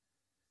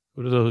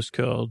 what are those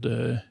called?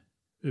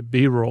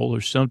 B-roll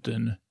or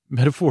something,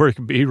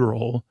 metaphoric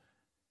B-roll.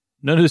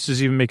 None of this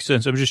does even make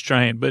sense. I'm just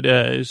trying. But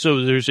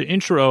so there's an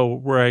intro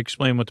where I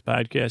explain what the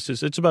podcast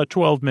is. It's about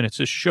 12 minutes,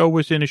 a show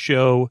within a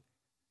show.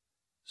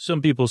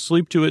 Some people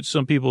sleep to it.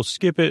 Some people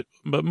skip it.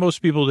 But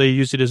most people, they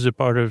use it as a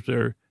part of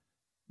their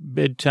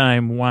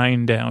bedtime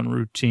wind-down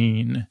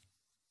routine.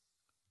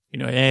 You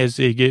know, as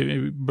they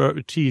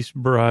get teeth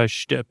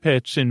brushed,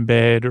 pets in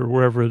bed, or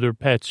wherever their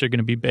pets are going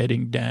to be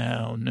bedding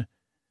down.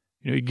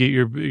 You know, you get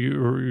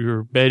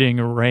your bedding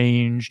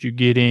arranged, you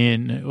get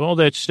in, all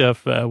that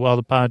stuff while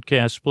the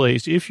podcast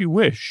plays, if you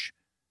wish.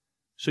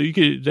 So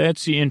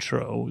that's the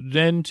intro.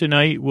 Then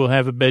tonight we'll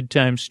have a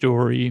bedtime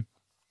story,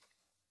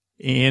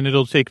 and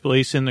it'll take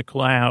place in the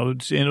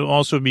clouds, and it'll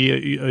also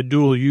be a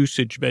dual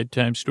usage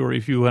bedtime story.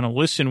 If you want to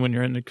listen when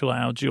you're in the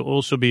clouds, you'll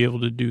also be able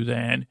to do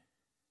that.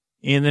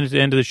 And then at the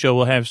end of the show,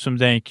 we'll have some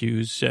thank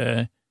yous.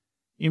 In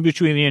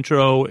between the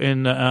intro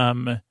and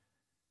the,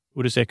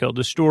 what is that called?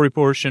 The story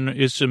portion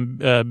is some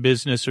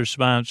business or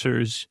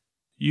sponsors.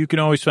 You can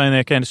always find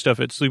that kind of stuff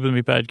at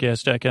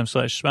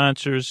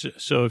sleepwithmepodcast.com/sponsors.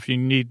 So if you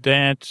need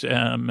that,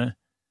 so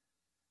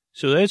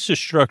that's the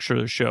structure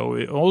of the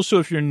show. Also,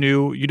 if you're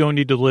new, you don't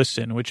need to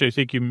listen, which I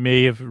think you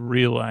may have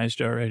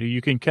realized already.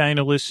 You can kind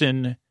of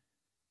listen,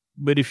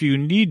 but if you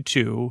need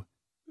to,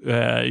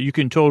 you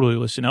can totally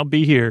listen. I'll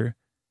be here,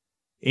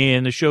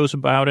 and the show's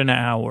about an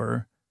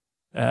hour.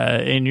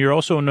 And you're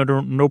also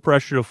under no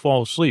pressure to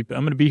fall asleep.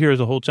 I'm going to be here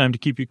the whole time to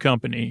keep you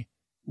company,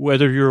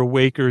 whether you're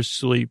awake or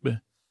asleep.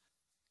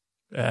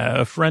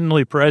 a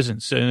friendly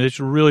presence. And it's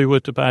really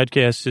what the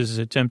podcast is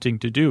attempting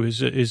to do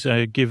is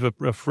give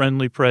a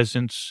friendly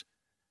presence.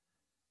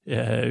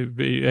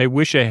 I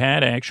wish I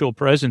had actual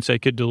presence I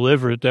could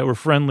deliver that were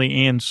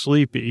friendly and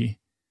sleepy.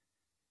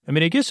 I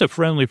mean, I guess a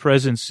friendly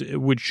presence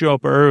would show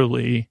up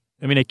early.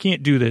 I mean, I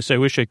can't do this. I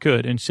wish I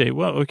could and say,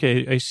 well,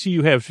 okay, I see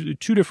you have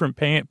 2 different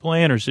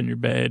planters in your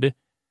bed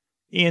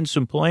and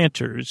some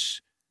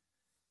planters.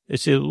 I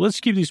say, let's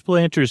keep these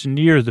planters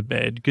near the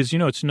bed because,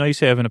 it's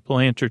nice having a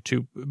plant or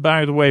two.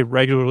 By the way,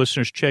 regular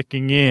listeners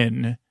checking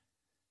in,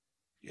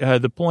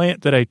 the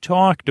plant that I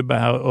talked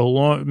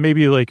about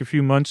maybe like a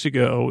few months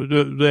ago,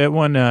 that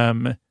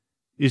one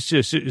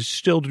is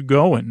still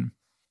going.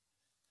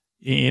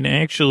 And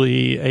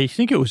actually, I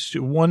think it was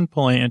 1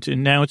 plant,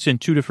 and now it's in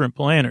 2 different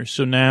planters.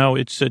 So now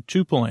it's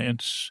 2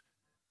 plants.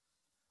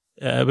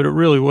 But it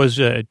really was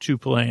 2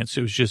 plants.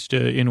 It was just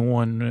in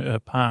 1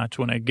 pot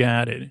when I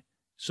got it.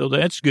 So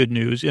that's good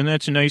news. And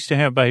that's nice to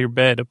have by your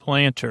bed, a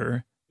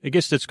planter. I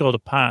guess that's called a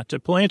pot. A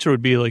planter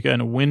would be like on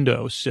a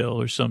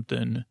windowsill or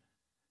something.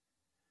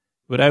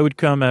 But I would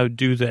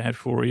do that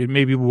for you.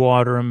 Maybe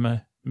water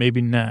them,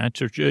 maybe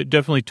not. Or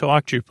definitely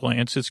talk to your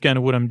plants. That's kind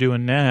of what I'm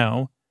doing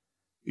now.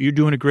 You're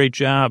doing a great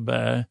job.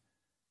 That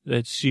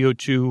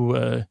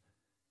CO2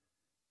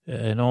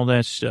 and all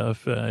that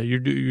stuff.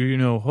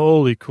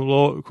 Holy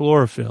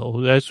chlorophyll.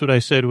 That's what I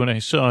said when I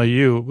saw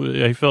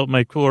you. I felt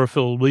my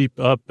chlorophyll leap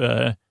up.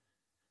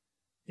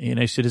 And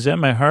I said, is that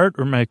my heart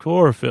or my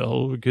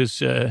chlorophyll?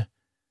 Because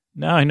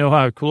now I know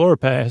how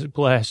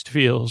chloroplast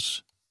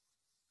feels.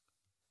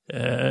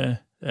 I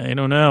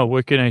don't know.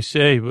 What can I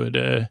say? But,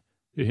 I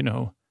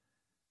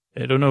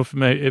don't know if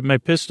my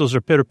pistols are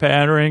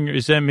pitter-pattering.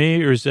 Is that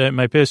me or is that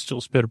my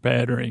pistols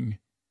pitter-pattering?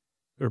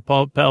 Or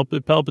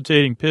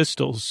palpitating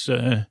pistols?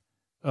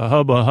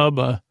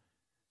 Hubba.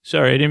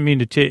 Sorry, I didn't mean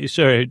to take,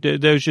 sorry,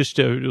 that was just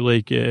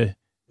that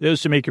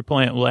was to make your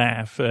plant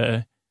laugh.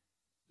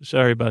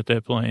 Sorry about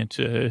that plant.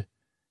 It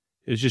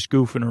was just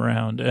goofing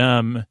around.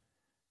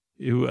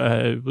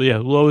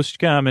 Lowest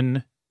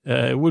common,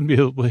 it wouldn't be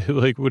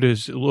like what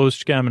is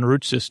lowest common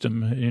root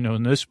system,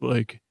 in this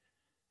book.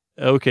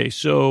 Okay,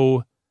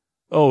 so,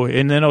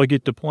 and then I'll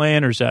get the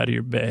planters out of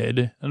your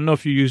bed. I don't know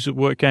if you use it,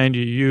 what kind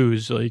you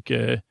use, like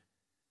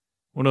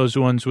one of those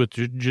ones with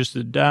just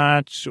the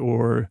dots,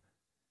 or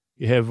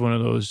you have one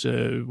of those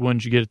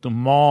ones you get at the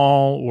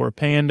mall, or a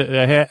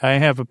Panda. I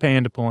have a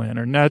Panda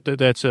planter. Not that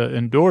that's an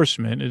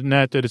endorsement.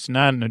 Not that it's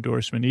not an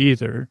endorsement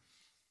either.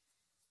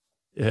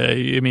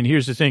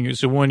 Here's the thing.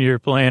 It's a 1-year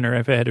planter.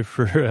 I've had it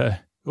for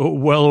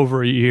well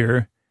over a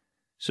year.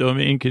 So I'm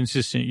an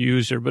inconsistent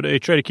user, but I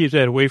try to keep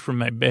that away from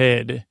my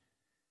bed.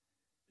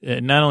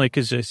 Not only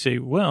because I say,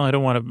 well, I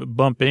don't want to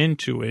bump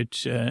into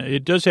it.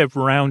 It does have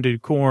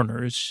rounded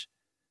corners.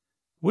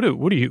 What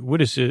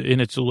is it?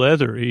 And it's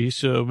leathery.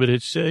 So, but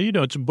it's,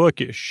 it's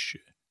bookish.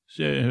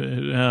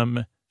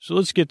 So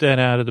let's get that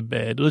out of the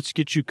bed. Let's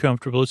get you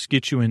comfortable. Let's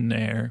get you in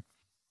there.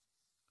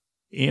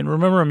 And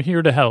remember, I'm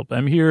here to help.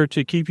 I'm here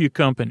to keep you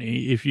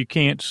company if you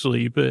can't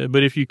sleep.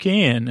 But if you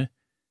can,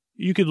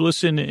 you could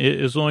listen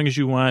as long as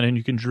you want and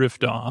you can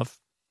drift off.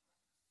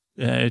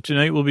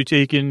 Tonight we'll be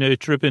taking a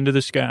trip into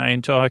the sky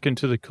and talking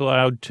to the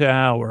cloud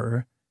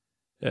tower,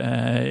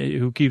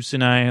 who keeps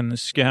an eye on the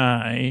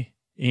sky,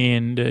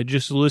 and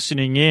just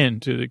listening in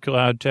to the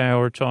cloud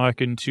tower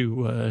talking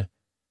to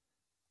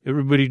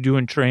everybody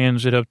doing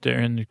transit up there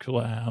in the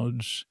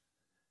clouds.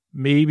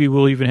 Maybe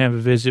we'll even have a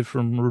visit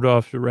from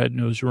Rudolph the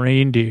Red-Nosed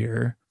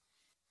Reindeer.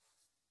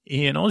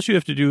 And all you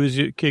have to do is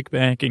kick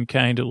back and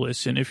kind of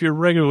listen. If you're a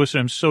regular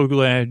listener, I'm so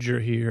glad you're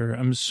here.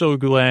 I'm so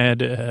glad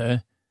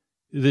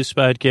this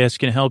podcast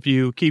can help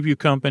you, keep you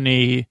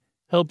company,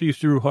 help you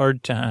through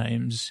hard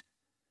times.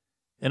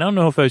 And I don't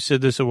know if I've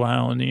said this a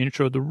while in the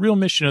intro, the real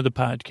mission of the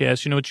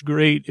podcast, it's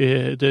great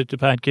that the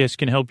podcast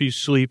can help you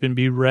sleep and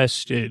be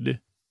rested,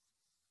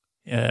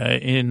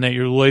 and that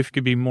your life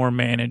could be more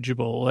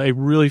manageable. I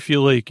really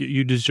feel like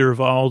you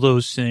deserve all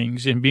those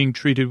things and being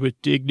treated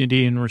with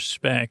dignity and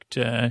respect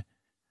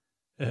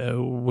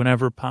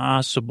whenever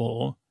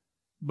possible.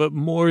 But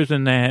more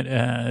than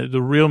that,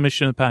 the real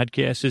mission of the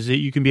podcast is that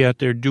you can be out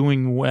there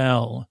doing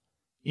well,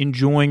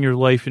 enjoying your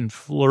life and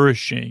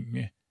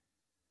flourishing,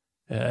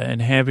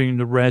 and having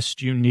the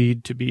rest you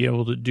need to be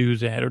able to do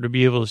that, or to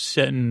be able to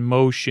set in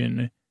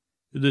motion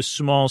the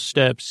small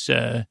steps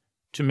to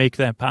make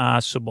that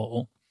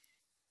possible.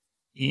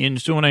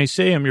 And so when I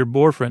say I'm your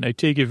boyfriend, I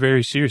take it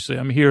very seriously.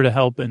 I'm here to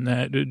help in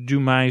that, to do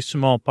my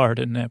small part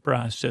in that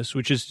process,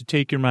 which is to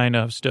take your mind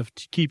off stuff,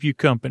 to keep you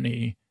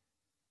company,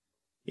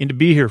 and to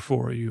be here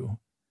for you.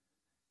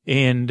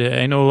 And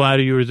I know a lot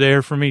of you are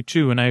there for me,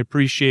 too, and I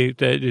appreciate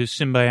that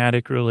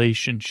symbiotic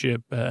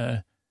relationship.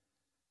 And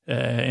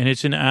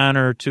it's an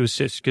honor to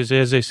assist, because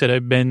as I said,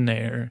 I've been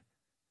there.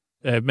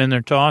 I've been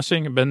there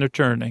tossing, I've been there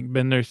turning,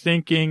 been there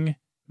thinking,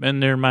 been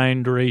there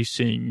mind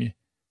racing,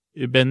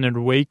 been there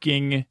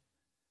waking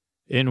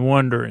and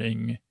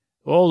wondering,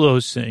 all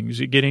those things,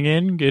 getting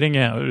in, getting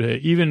out.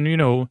 Even,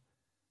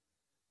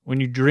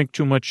 when you drink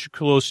too much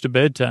close to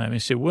bedtime, I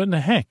say, what in the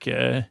heck?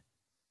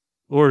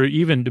 or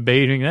even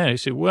debating that. I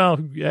say, well,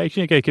 I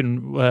think I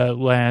can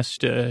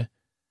last.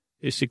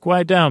 They say,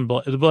 quiet down.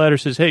 The bladder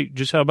says, hey,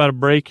 just how about a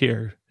break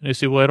here? And I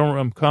say, well,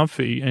 I'm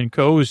comfy and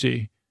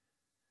cozy.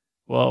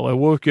 Well, I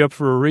woke you up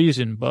for a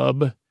reason,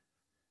 bub.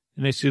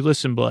 And they say,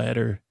 listen,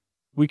 bladder,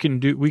 we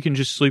can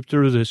just sleep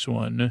through this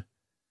one.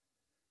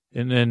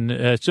 And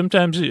then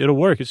sometimes it'll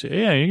work. I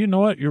say, yeah, you know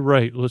what? You're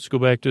right. Let's go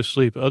back to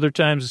sleep. Other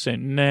times I say,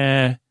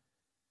 nah.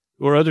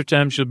 Or other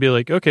times she'll be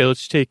like, okay,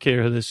 let's take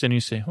care of this. And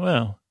you say,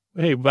 well,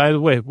 hey, by the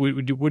way,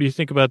 what do you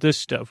think about this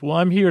stuff? Well,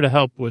 I'm here to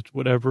help with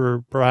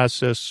whatever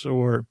process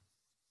or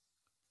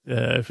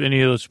if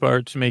any of those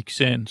parts make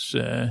sense.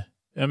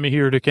 I'm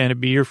here to kind of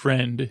be your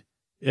friend,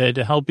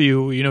 to help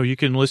you. You know, you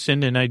can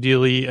listen, and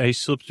ideally I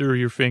slip through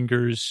your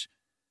fingers.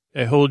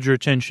 I hold your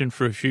attention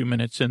for a few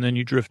minutes, and then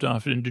you drift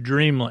off into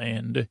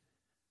dreamland.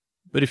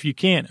 But if you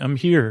can't, I'm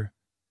here.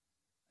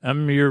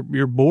 I'm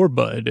your bore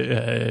bud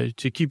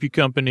to keep you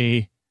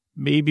company,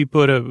 maybe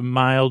put a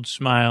mild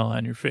smile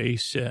on your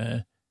face,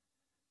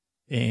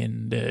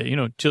 and you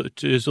know,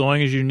 as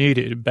long as you need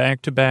it,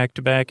 back to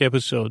back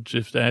episodes,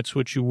 if that's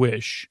what you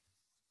wish.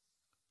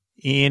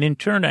 And in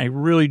turn, I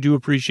really do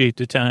appreciate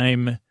the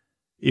time.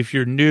 If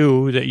you're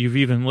new, that you've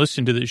even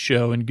listened to this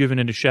show and given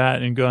it a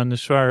shot and gone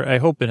this far, I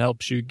hope it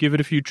helps you. Give it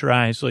a few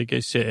tries, like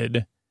I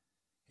said.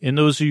 And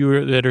those of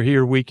you that are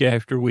here week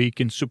after week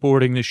and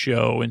supporting the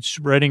show and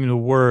spreading the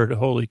word,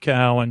 holy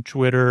cow, on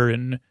Twitter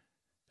and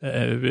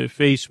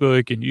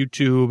Facebook and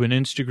YouTube and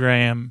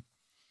Instagram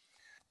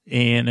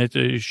and at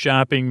the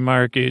shopping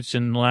markets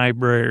and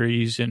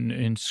libraries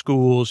and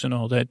schools and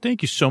all that.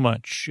 Thank you so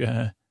much.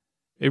 I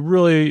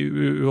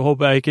really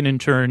hope I can, in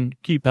turn,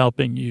 keep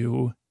helping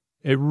you.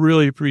 I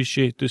really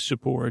appreciate the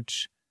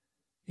support.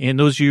 And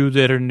those of you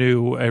that are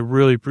new, I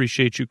really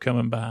appreciate you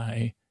coming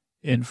by.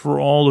 And for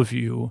all of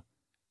you,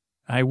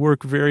 I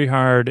work very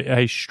hard.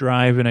 I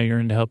strive and I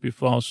yearn to help you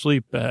fall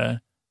asleep.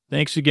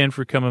 Thanks again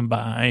for coming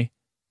by.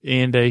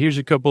 And here's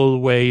a couple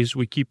of ways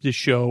we keep the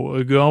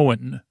show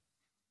going.